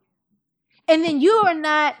are. And then you are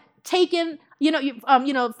not taken,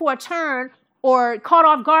 for a turn or caught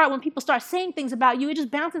off guard when people start saying things about you. It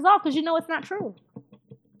just bounces off because you know it's not true.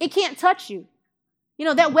 It can't touch you.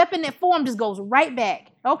 That weapon that formed just goes right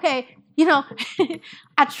back. Okay,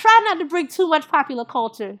 I try not to bring too much popular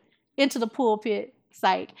culture into the pulpit,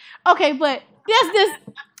 psych. Okay, but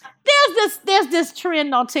there's this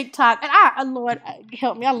trend on TikTok, and Lord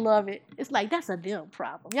help me, I love it. It's like, that's a them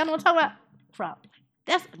problem. Y'all know what I'm talking about? Problem.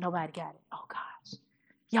 That's nobody got it. Oh gosh,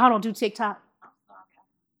 y'all don't do TikTok.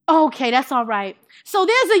 Okay, that's all right. So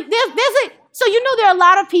so there are a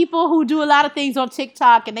lot of people who do a lot of things on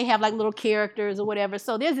TikTok, and they have like little characters or whatever.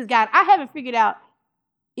 So there's this guy. I haven't figured out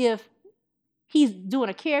if he's doing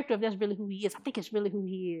a character, if that's really who he is. I think it's really who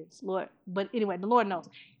he is, Lord. But anyway, the Lord knows.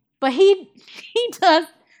 But he does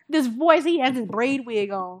this voice. He has his braid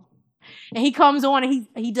wig on, and he comes on and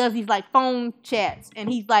he does these like phone chats, and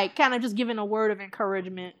he's like kind of just giving a word of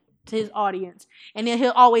encouragement to his audience, and then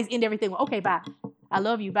he'll always end everything with, "Okay, bye. I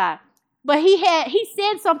love you, bye." But he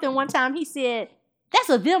said something one time. He said, "That's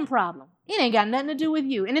a them problem. It ain't got nothing to do with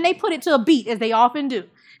you." And then they put it to a beat, as they often do.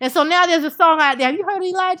 And so now there's a song out there. Have you heard of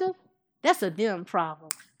Elijah? That's a them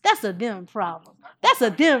problem. That's a them problem. That's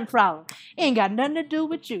a them problem. It ain't got nothing to do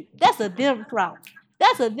with you. That's a them problem.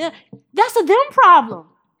 That's a them problem.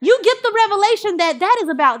 You get the revelation that is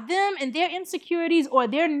about them and their insecurities or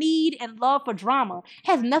their need and love for drama.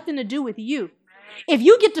 It has nothing to do with you. If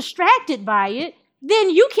you get distracted by it,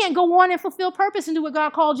 then you can't go on and fulfill purpose and do what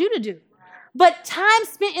God called you to do. But time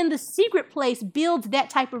spent in the secret place builds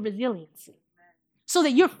that type of resiliency. so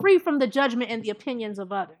that you're free from the judgment and the opinions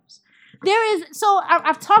of others.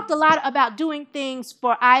 I've talked a lot about doing things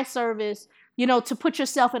for eye service, to put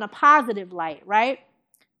yourself in a positive light, right?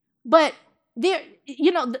 But there,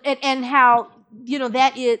 and how,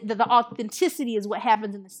 that is the authenticity is what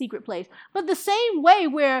happens in the secret place. But the same way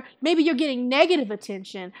where maybe you're getting negative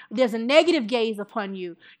attention, there's a negative gaze upon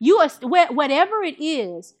you. Whatever it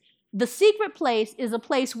is, the secret place is a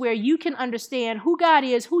place where you can understand who God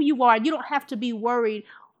is, who you are. You don't have to be worried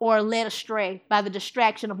or led astray by the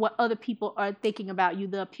distraction of what other people are thinking about you,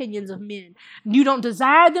 the opinions of men. You don't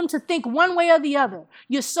desire them to think one way or the other.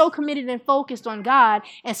 You're so committed and focused on God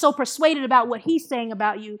and so persuaded about what he's saying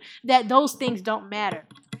about you that those things don't matter.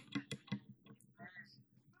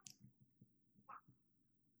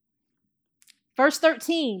 Verse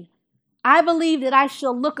 13, I believe that I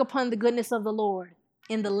shall look upon the goodness of the Lord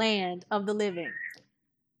in the land of the living.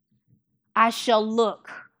 I shall look.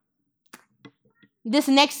 This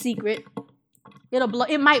next secret,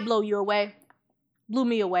 it might blow you away. Blew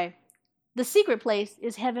me away. The secret place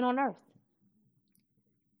is heaven on earth.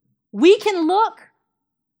 We can look,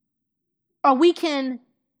 or we can,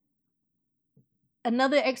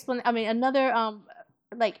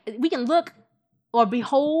 we can look or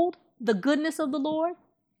behold the goodness of the Lord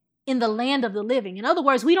in the land of the living. In other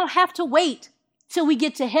words, we don't have to wait till we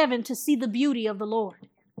get to heaven to see the beauty of the Lord.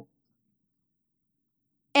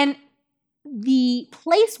 And the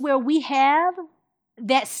place where we have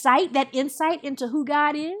that sight, that insight into who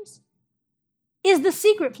God is the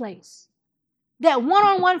secret place. That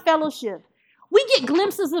one-on-one fellowship. We get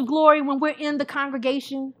glimpses of glory when we're in the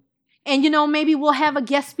congregation. And, maybe we'll have a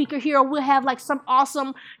guest speaker here, or we'll have like some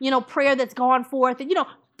awesome, prayer that's gone forth. And,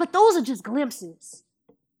 but those are just glimpses.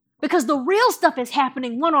 Because the real stuff is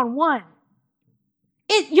happening one-on-one.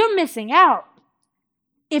 You're missing out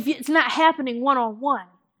if it's not happening one-on-one.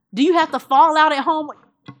 Do you have to fall out at home?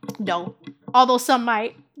 No. Although some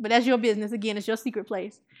might, but that's your business. Again, it's your secret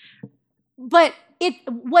place. But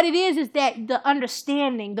what it is that the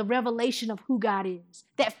understanding, the revelation of who God is,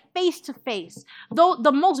 that face-to-face. Though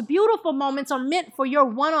the most beautiful moments are meant for your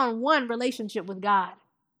one-on-one relationship with God.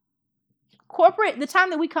 Corporate, the time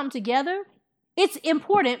that we come together, it's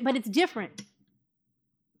important, but it's different.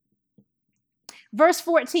 Verse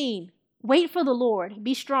 14, wait for the Lord.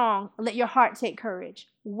 Be strong. Let your heart take courage.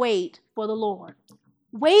 Wait for the Lord.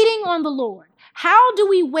 Waiting on the Lord. How do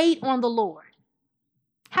we wait on the Lord?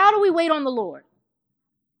 How do we wait on the Lord?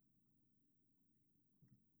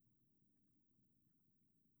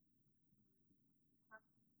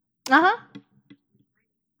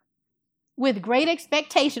 With great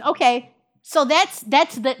expectation. Okay, so that's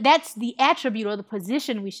the attribute or the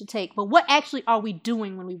position we should take. But what actually are we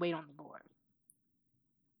doing when we wait on the Lord?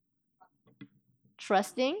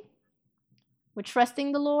 Trusting. We're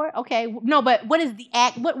trusting the Lord. Okay, no, but what is the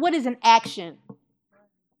act? What is an action?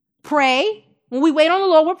 Pray. When we wait on the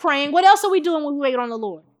Lord, we're praying. What else are we doing when we wait on the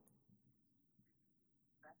Lord?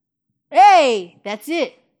 Hey, that's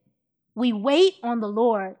it. We wait on the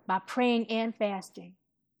Lord by praying and fasting.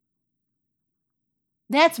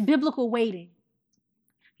 That's biblical waiting.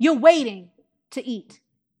 You're waiting to eat.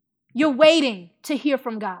 You're waiting to hear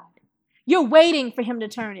from God. You're waiting for him to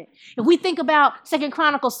turn it. If we think about 2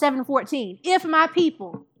 Chronicles 7:14, if my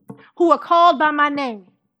people who are called by my name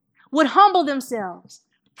would humble themselves,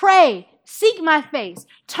 pray, seek my face,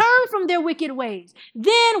 turn from their wicked ways,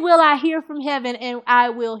 then will I hear from heaven and I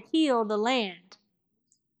will heal the land.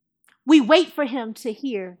 We wait for him to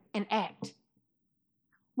hear and act.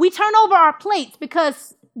 We turn over our plates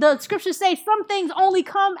because the scriptures say some things only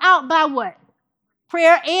come out by what?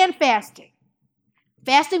 Prayer and fasting.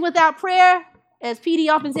 Fasting without prayer, as PD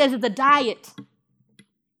often says, is a diet.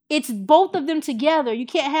 It's both of them together. You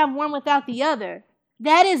can't have one without the other.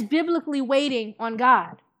 That is biblically waiting on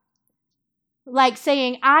God. Like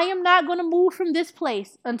saying, I am not going to move from this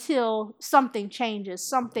place until something changes,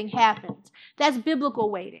 something happens. That's biblical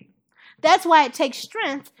waiting. That's why it takes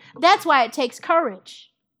strength. That's why it takes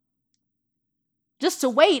courage. Just to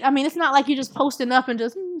wait. I mean, it's not like you're just posting up and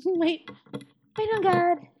just wait on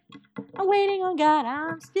God. I'm waiting on God.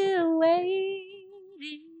 I'm still waiting.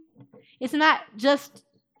 It's not just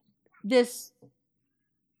this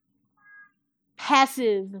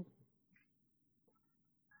passive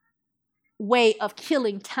way of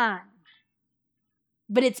killing time,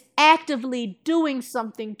 but it's actively doing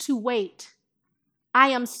something to wait. I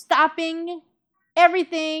am stopping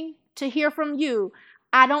everything to hear from you.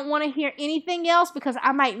 I don't want to hear anything else because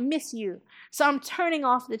I might miss you. So I'm turning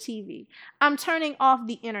off the TV. I'm turning off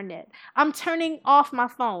the internet. I'm turning off my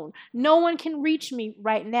phone. No one can reach me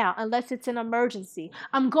right now unless it's an emergency.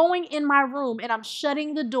 I'm going in my room and I'm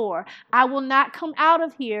shutting the door. I will not come out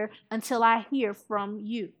of here until I hear from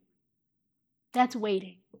you. That's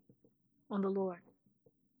waiting on the Lord.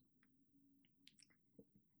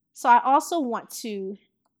 So I also want to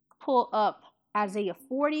pull up Isaiah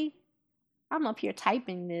 40. I'm up here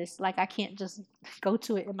typing this like I can't just go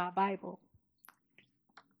to it in my Bible.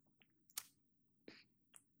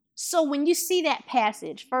 So when you see that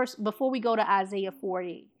passage, first, before we go to Isaiah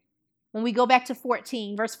 40, when we go back to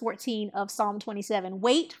 14, verse 14 of Psalm 27,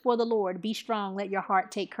 wait for the Lord, be strong, let your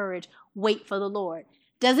heart take courage, wait for the Lord.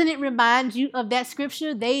 Doesn't it remind you of that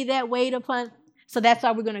scripture, they that wait upon? So that's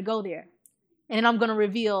why we're going to go there. And then I'm going to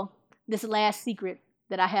reveal this last secret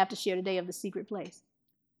that I have to share today of the secret place.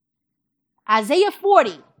 Isaiah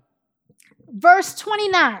 40, verse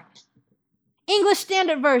 29, English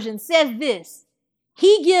Standard Version says this: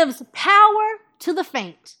 He gives power to the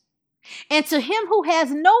faint, and to him who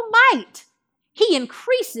has no might, he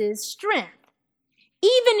increases strength.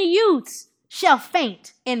 Even youths shall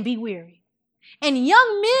faint and be weary, and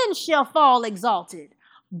young men shall fall exalted.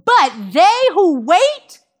 But they who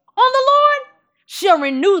wait on the Lord shall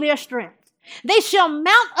renew their strength. They shall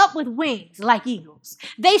mount up with wings like eagles.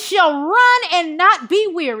 They shall run and not be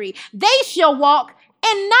weary. They shall walk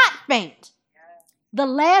and not faint. The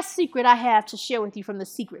last secret I have to share with you from the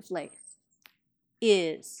secret place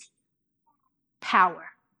is power.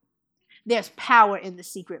 There's power in the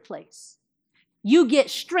secret place. You get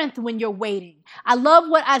strength when you're waiting. I love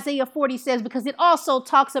what Isaiah 40 says because it also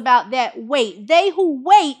talks about that wait. They who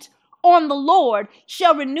wait on the Lord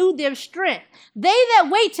shall renew their strength. They that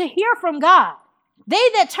wait to hear from God, they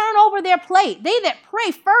that turn over their plate, they that pray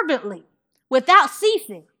fervently without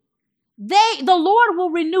ceasing, the Lord will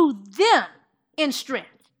renew them in strength.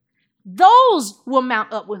 Those will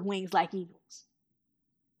mount up with wings like eagles.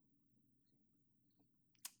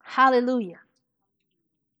 Hallelujah.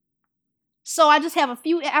 So I just have a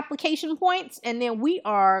few application points and then we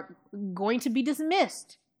are going to be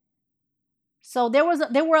dismissed. So there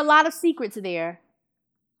were a lot of secrets there.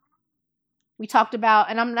 We talked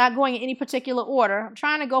about, and I'm not going in any particular order. I'm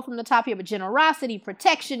trying to go from the top here, but generosity,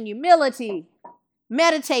 protection, humility,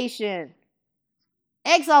 meditation,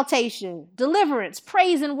 exaltation, deliverance,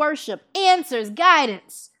 praise and worship, answers,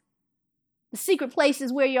 guidance. The secret place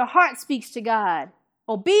is where your heart speaks to God.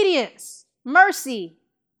 Obedience, mercy,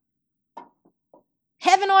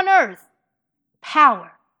 heaven on earth,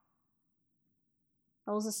 power.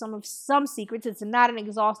 Those are some secrets. It's not an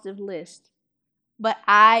exhaustive list. But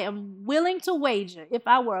I am willing to wager, if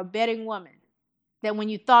I were a betting woman, that when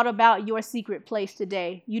you thought about your secret place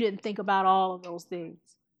today, you didn't think about all of those things.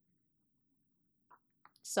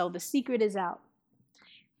 So the secret is out.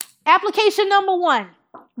 Application number 1.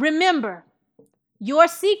 Remember, your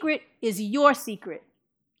secret is your secret.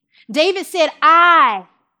 David said, I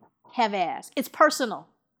have asked. It's personal.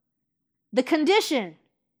 The condition.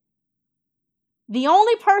 The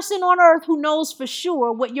only person on earth who knows for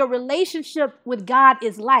sure what your relationship with God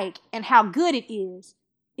is like and how good it is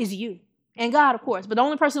you. And God, of course, but the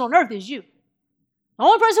only person on earth is you. The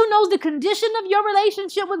only person who knows the condition of your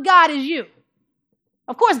relationship with God is you.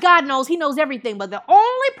 Of course, God knows, he knows everything, but the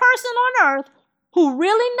only person on earth who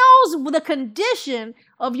really knows the condition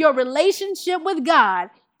of your relationship with God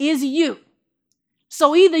is you.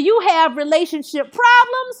 So either you have relationship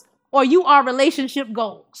problems or you are relationship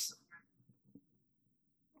goals.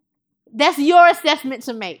 That's your assessment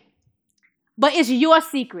to make. But it's your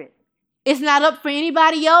secret. It's not up for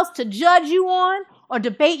anybody else to judge you on or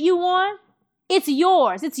debate you on. It's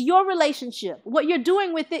yours. It's your relationship. What you're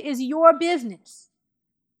doing with it is your business.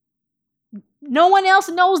 No one else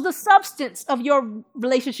knows the substance of your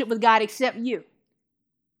relationship with God except you.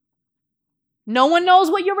 No one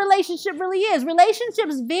knows what your relationship really is.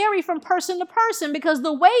 Relationships vary from person to person because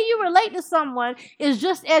the way you relate to someone is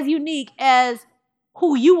just as unique as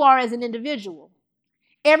who you are as an individual.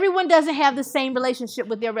 Everyone doesn't have the same relationship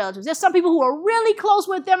with their relatives. There's some people who are really close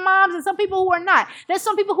with their moms and some people who are not. There's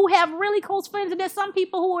some people who have really close friends and there's some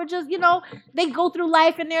people who are just, they go through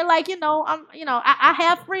life and they're like, I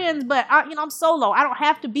have friends, but I'm solo. I don't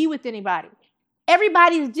have to be with anybody.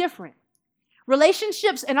 Everybody is different.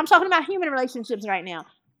 Relationships, and I'm talking about human relationships right now.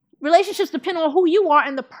 Relationships depend on who you are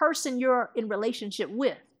and the person you're in relationship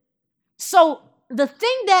with. So the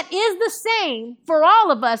thing that is the same for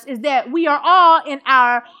all of us is that we are all in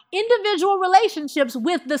our individual relationships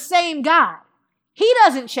with the same God. He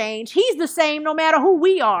doesn't change. He's the same no matter who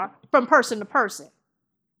we are from person to person.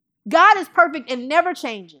 God is perfect and never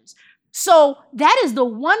changes. So that is the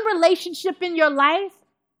one relationship in your life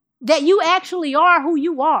that you actually are who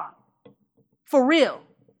you are. For real.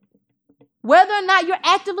 Whether or not you're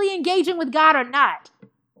actively engaging with God or not,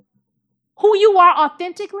 who you are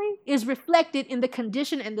authentically is reflected in the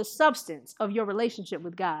condition and the substance of your relationship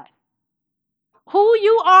with God. Who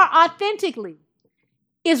you are authentically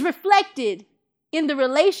is reflected in the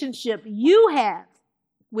relationship you have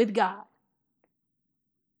with God.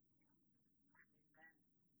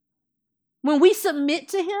 When we submit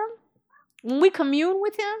to him, when we commune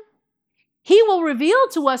with him, he will reveal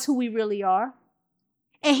to us who we really are,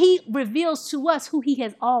 and he reveals to us who he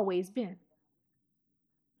has always been.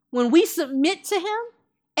 When we submit to him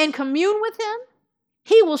and commune with him,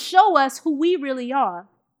 he will show us who we really are,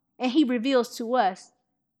 and he reveals to us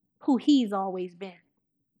who he's always been.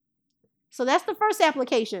 So that's the first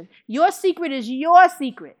application. Your secret is your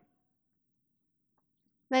secret.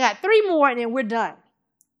 I got 3 more and then we're done.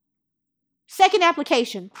 Second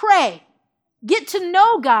application, pray. Get to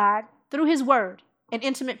know God through his word and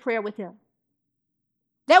intimate prayer with him.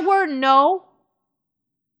 That word know,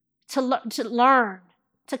 to learn,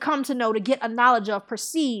 to come to know, to get a knowledge of,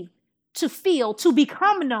 perceive, to feel, to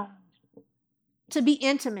become known, to be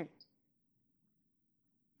intimate.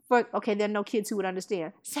 Okay, there are no kids who would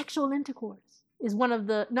understand. Sexual intercourse is one of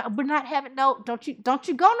the, no, we're not having, no, don't you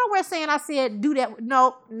go nowhere saying I said do that.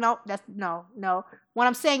 No. What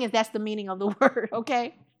I'm saying is that's the meaning of the word,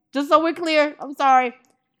 okay? Just so we're clear. I'm sorry.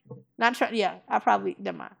 Not trying,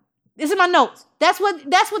 never mind. This is my notes. That's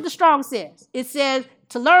what the Strong says. It says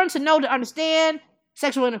to learn, to know, to understand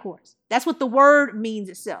sexual intercourse. That's what the word means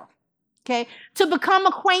itself, okay? To become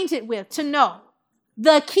acquainted with, to know.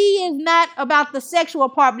 The key is not about the sexual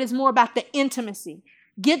part, but it's more about the intimacy.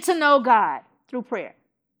 Get to know God through prayer.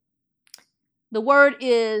 The word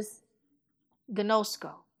is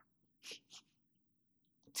gnosko,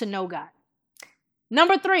 to know God.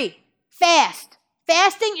 Number 3, fast.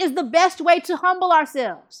 Fasting is the best way to humble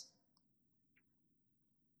ourselves.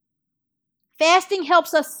 Fasting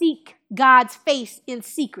helps us seek God's face in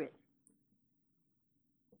secret.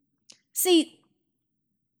 See,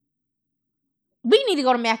 we need to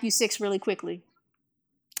go to Matthew 6 really quickly.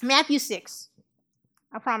 Matthew 6.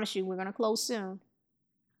 I promise you, we're going to close soon.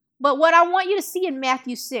 But what I want you to see in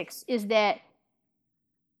Matthew 6 is that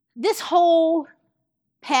this whole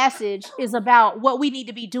passage is about what we need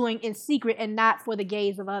to be doing in secret and not for the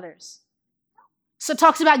gaze of others. So it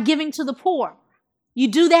talks about giving to the poor. You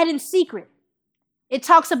do that in secret. It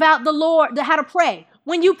talks about the Lord, how to pray.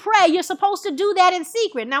 When you pray, you're supposed to do that in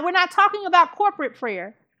secret. Now, we're not talking about corporate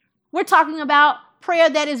prayer. We're talking about prayer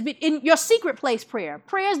that is in your secret place prayer.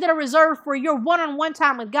 Prayers that are reserved for your one-on-one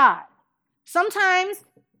time with God. Sometimes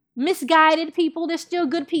misguided people, they're still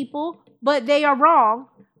good people, but they are wrong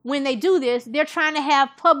when they do this. They're trying to have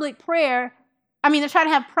they're trying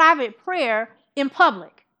to have private prayer in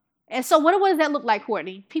public. And so what does that look like,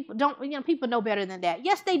 Courtney? People know better than that.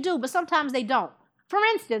 Yes, they do, but sometimes they don't. For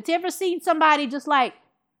instance, you ever seen somebody just like,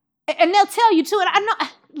 and they'll tell you too, and I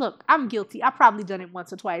know, look, I'm guilty. I've probably done it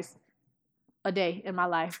once or twice a day in my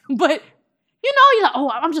life. But, you're like, oh,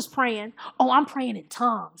 I'm just praying. Oh, I'm praying in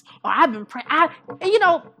tongues. Or I've been praying.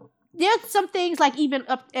 There's some things like even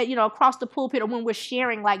up, across the pulpit or when we're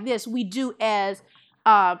sharing like this, we do as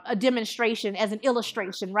a demonstration, as an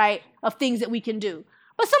illustration, right, of things that we can do.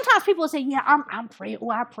 But sometimes people will say, yeah, I'm praying.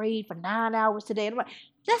 Oh, I prayed for 9 hours today. And I'm like,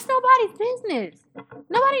 that's nobody's business.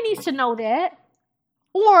 Nobody needs to know that.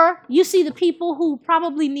 Or you see the people who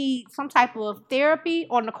probably need some type of therapy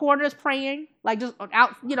on the corners praying, like just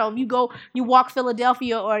out, you walk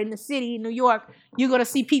Philadelphia or in the city, New York, you're going to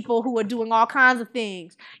see people who are doing all kinds of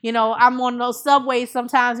things. I'm on those subways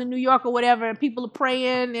sometimes in New York or whatever, and people are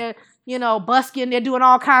praying, they're, busking, they're doing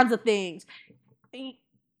all kinds of things.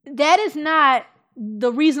 That is not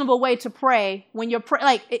the reasonable way to pray when you're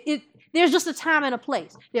there's just a time and a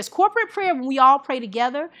place. There's corporate prayer when we all pray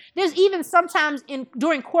together. There's even sometimes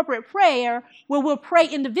during corporate prayer where we'll pray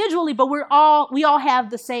individually, but we all have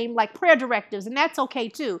the same prayer directives, and that's okay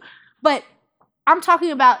too. But I'm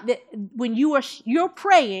talking about that when you're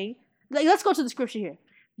praying. Let's go to the scripture here,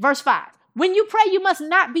 verse 5. When you pray, you must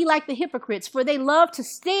not be like the hypocrites, for they love to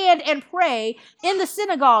stand and pray in the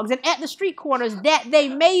synagogues and at the street corners that they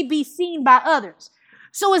may be seen by others.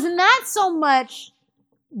 So it's not so much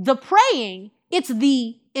the praying, it's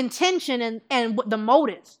the intention and the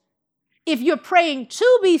motive. If you're praying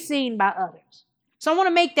to be seen by others. So I want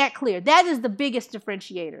to make that clear. That is the biggest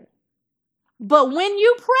differentiator. But when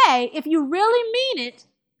you pray, if you really mean it,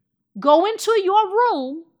 go into your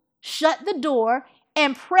room, shut the door,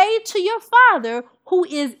 and pray to your Father who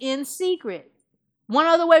is in secret. One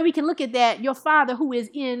other way we can look at that, your Father who is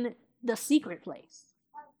in the secret place.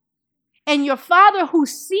 And your Father who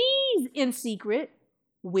sees in secret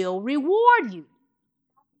will reward you.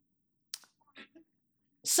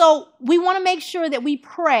 So we want to make sure that we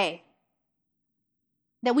pray,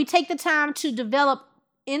 that we take the time to develop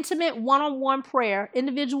intimate one-on-one prayer,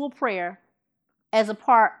 individual prayer, as a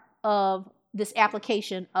part of this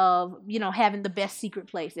application of, having the best secret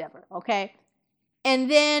place ever, okay? And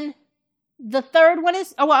then the third one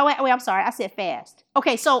is, wait, I'm sorry, I said fast.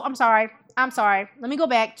 Okay, so I'm sorry. Let me go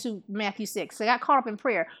back to Matthew 6. I got caught up in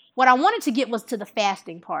prayer. What I wanted to get was to the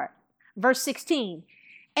fasting part. Verse 16.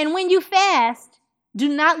 And when you fast, do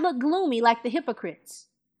not look gloomy like the hypocrites,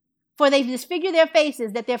 for they disfigure their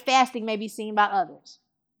faces that their fasting may be seen by others.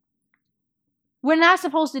 We're not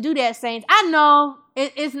supposed to do that, saints. I know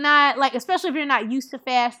it's not like, especially if you're not used to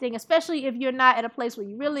fasting, especially if you're not at a place where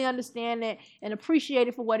you really understand it and appreciate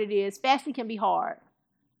it for what it is. Fasting can be hard.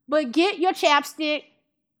 But get your chapstick.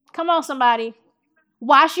 Come on, somebody.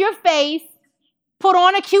 Wash your face. Put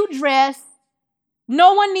on a cute dress.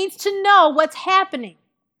 No one needs to know what's happening.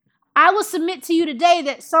 I will submit to you today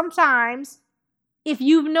that sometimes if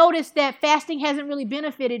you've noticed that fasting hasn't really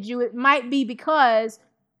benefited you, it might be because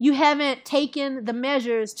you haven't taken the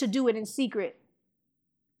measures to do it in secret.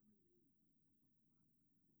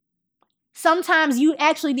 Sometimes you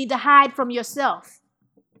actually need to hide from yourself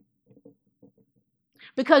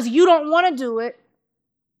because you don't want to do it.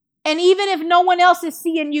 And even if no one else is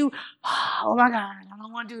seeing you, oh my God, I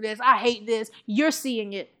don't want to do this. I hate this. You're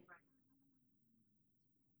seeing it.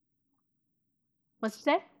 What's it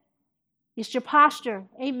say? It's your posture.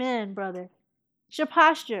 Amen, brother. It's your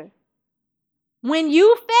posture. When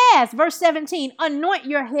you fast, verse 17, anoint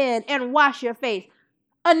your head and wash your face.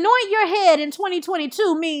 Anoint your head in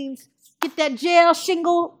 2022 means get that gel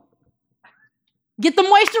shingle, get the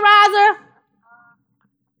moisturizer,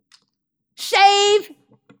 shave,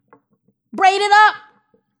 braid it up,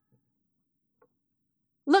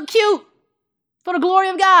 look cute for the glory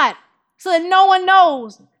of God so that no one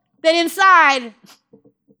knows that inside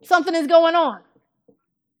something is going on.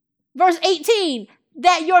 Verse 18,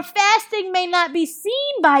 that your fasting may not be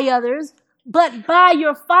seen by others, but by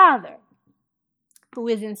your Father who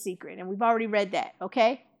is in secret. And we've already read that,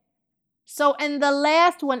 okay? So, and the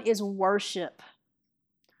last one is worship.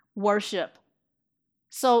 Worship.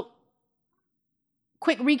 So,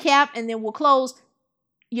 quick recap, and then we'll close.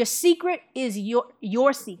 Your secret is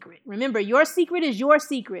your secret. Remember, your secret is your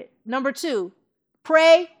secret. Number 2,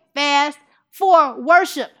 pray, fast. 4,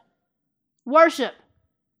 worship. Worship.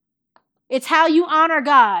 It's how you honor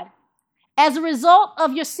God. As a result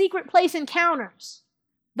of your secret place encounters,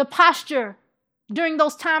 the posture during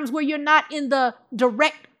those times where you're not in the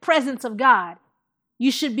direct presence of God,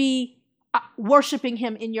 you should be worshiping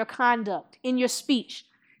Him in your conduct, in your speech,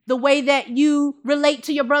 the way that you relate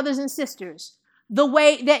to your brothers and sisters, the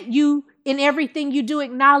way that you, in everything you do,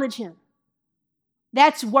 acknowledge Him.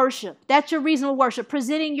 That's worship. That's your reasonable worship.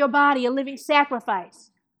 Presenting your body a living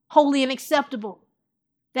sacrifice, holy and acceptable.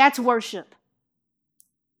 That's worship.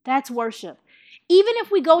 That's worship. Even if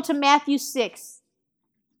we go to Matthew 6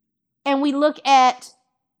 and we look at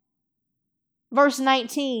verse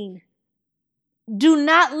 19, do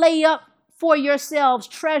not lay up for yourselves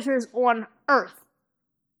treasures on earth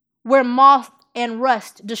where moth and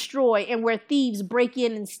rust destroy and where thieves break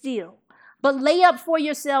in and steal, but lay up for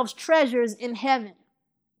yourselves treasures in heaven.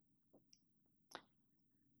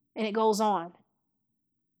 And it goes on.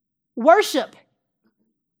 Worship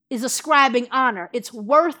is ascribing honor. It's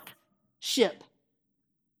worthship.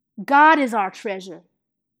 God is our treasure.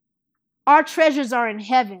 Our treasures are in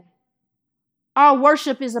heaven. Our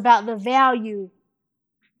worship is about the value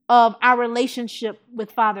of our relationship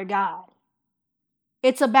with Father God.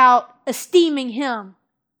 It's about esteeming Him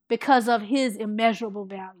because of His immeasurable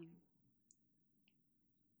value.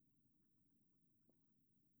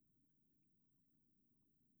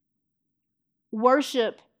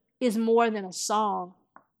 Worship is more than a song.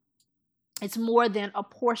 It's more than a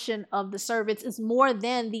portion of the service. It's more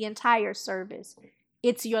than the entire service.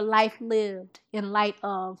 It's your life lived in light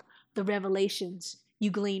of the revelations you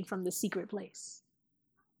glean from the secret place.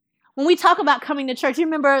 When we talk about coming to church, you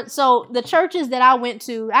remember, so the churches that I went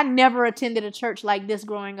to, I never attended a church like this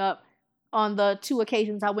growing up on the 2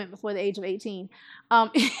 occasions I went before the age of 18.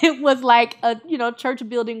 It was like a, church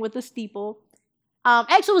building with a steeple.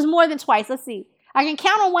 Actually, it was more than twice. Let's see. I can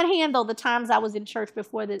count on one hand, though, the times I was in church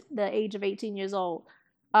before the age of 18 years old.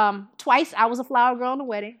 Twice, I was a flower girl in a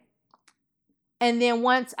wedding. And then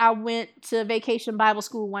once I went to vacation Bible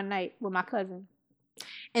school one night with my cousin.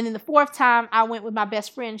 And then the 4th time I went with my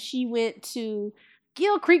best friend, she went to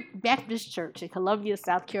Gill Creek Baptist Church in Columbia,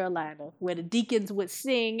 South Carolina, where the deacons would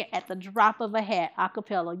sing at the drop of a hat, a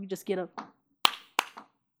cappella. You just get a...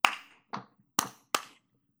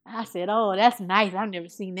 I said, oh, that's nice. I've never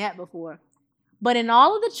seen that before. But in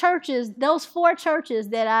all of the churches, those 4 churches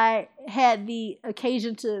that I had the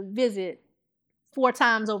occasion to visit 4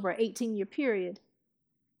 times over an 18-year period,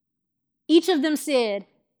 each of them said,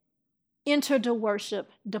 enter to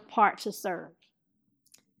worship, depart to serve.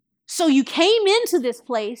 So you came into this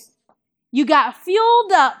place, you got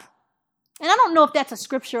fueled up, and I don't know if that's a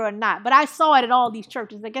scripture or not, but I saw it at all these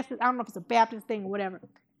churches. I guess, I don't know if it's a Baptist thing or whatever.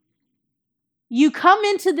 You come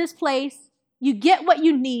into this place, you get what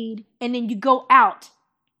you need, and then you go out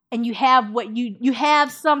and you have what you have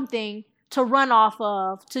something to run off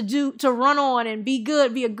of, to run on and be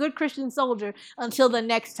good, be a good Christian soldier until the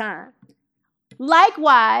next time.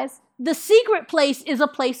 Likewise, the secret place is a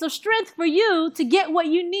place of strength for you to get what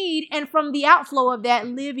you need, and from the outflow of that,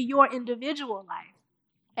 live your individual life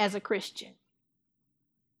as a Christian.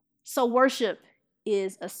 So worship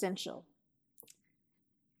is essential.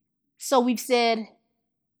 So we've said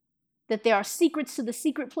that there are secrets to the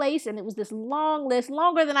secret place, and it was this long list,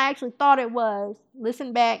 longer than I actually thought it was.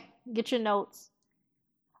 Listen back, get your notes.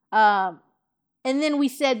 And then we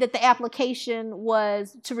said that the application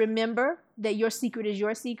was to remember that your secret is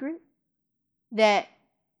your secret, that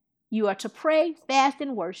you are to pray, fast,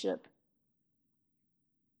 and worship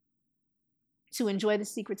to enjoy the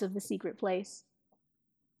secrets of the secret place.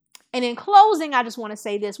 And in closing, I just want to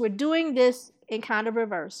say this. We're doing this in kind of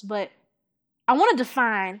reverse, but I want to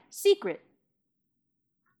define secret.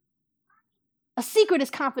 A secret is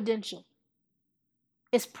confidential.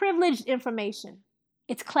 It's privileged information.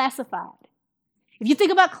 It's classified. If you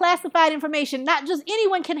think about classified information, not just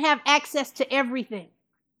anyone can have access to everything.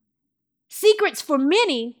 Secrets for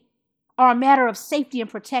many are a matter of safety and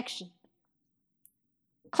protection.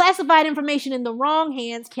 Classified information in the wrong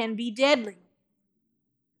hands can be deadly.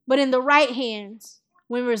 But in the right hands,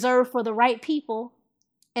 when reserved for the right people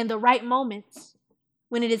and the right moments,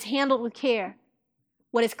 when it is handled with care,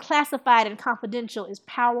 what is classified and confidential is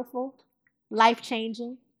powerful,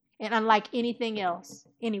 life-changing, and unlike anything else,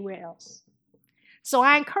 anywhere else. So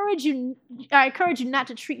I encourage you not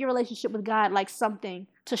to treat your relationship with God like something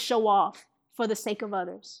to show off for the sake of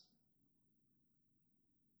others.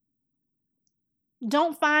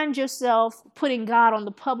 Don't find yourself putting God on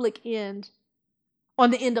the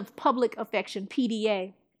end of public affection,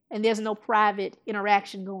 PDA, and there's no private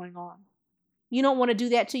interaction going on. You don't want to do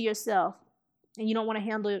that to yourself, and you don't want to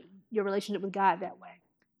handle your relationship with God that way.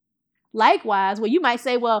 Likewise, well, you might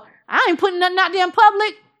say, well, I ain't putting nothing out there in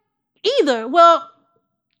public either. Well,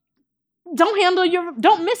 don't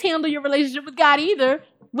mishandle your relationship with God either,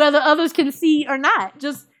 whether others can see or not.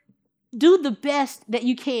 Just do the best that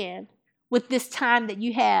you can with this time that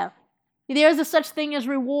you have. There's a such thing as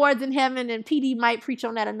rewards in heaven, and PD might preach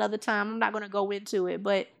on that another time. I'm not going to go into it,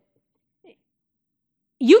 but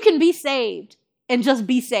you can be saved and just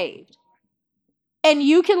be saved. And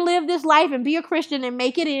you can live this life and be a Christian and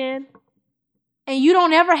make it in. And you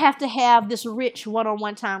don't ever have to have this rich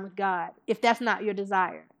one-on-one time with God if that's not your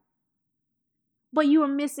desire. But you are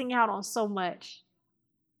missing out on so much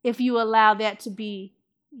if you allow that to be,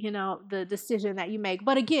 the decision that you make.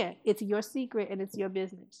 But again, it's your secret and it's your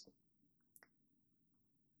business.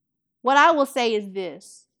 What I will say is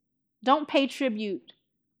this: don't pay tribute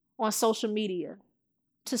on social media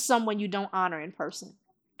to someone you don't honor in person.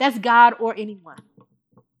 That's God or anyone.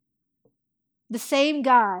 The same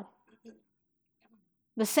God.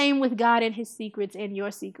 The same with God and his secrets and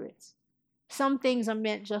your secrets. Some things are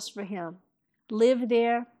meant just for him. Live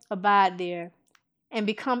there, abide there, and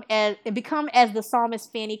become as the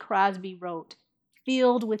psalmist Fanny Crosby wrote,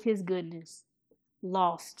 filled with his goodness,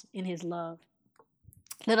 lost in his love.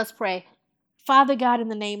 Let us pray. Father God, in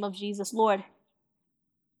the name of Jesus, Lord,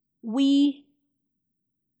 we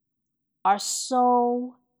are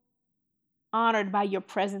so honored by your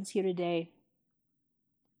presence here today.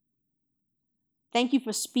 Thank you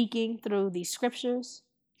for speaking through these scriptures.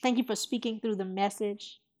 Thank you for speaking through the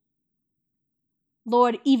message.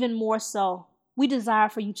 Lord, even more so, we desire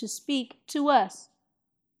for you to speak to us.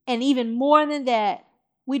 And even more than that,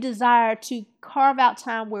 we desire to carve out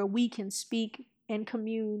time where we can speak and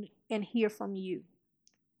commune and hear from you.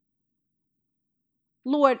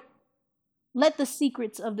 Lord, let the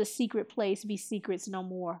secrets of the secret place be secrets no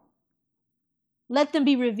more. Let them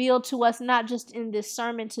be revealed to us not just in this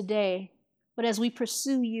sermon today, but as we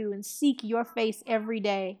pursue you and seek your face every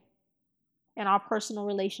day in our personal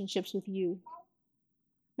relationships with you.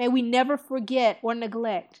 May we never forget or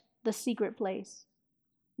neglect the secret place.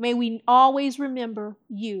 May we always remember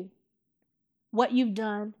you. what you've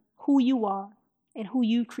done, who you are, and who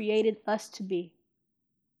you created us to be.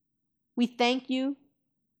 We thank you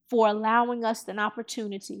for allowing us an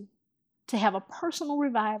opportunity to have a personal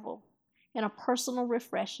revival and a personal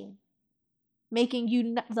refreshing, making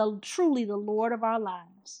you truly the Lord of our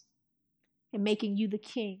lives and making you the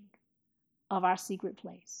King of our secret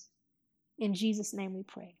place. In Jesus' name we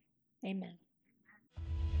pray. Amen.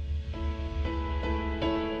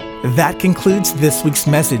 That concludes this week's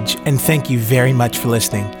message, and thank you very much for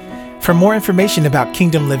listening. For more information about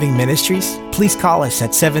Kingdom Living Ministries, please call us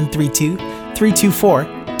at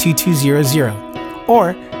 732-324-2200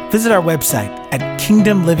 or visit our website at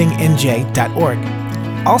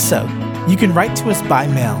kingdomlivingnj.org. Also, you can write to us by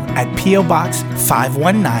mail at P.O. Box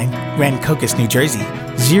 519, Rancocas, New Jersey,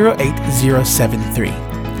 08073.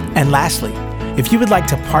 And lastly, if you would like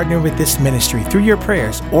to partner with this ministry through your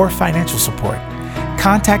prayers or financial support,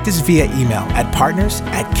 contact us via email at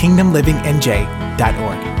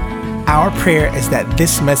partners@kingdomlivingnj.org. Our prayer is that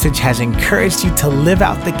this message has encouraged you to live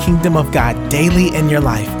out the kingdom of God daily in your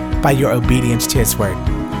life by your obedience to His word.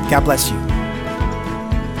 God bless you.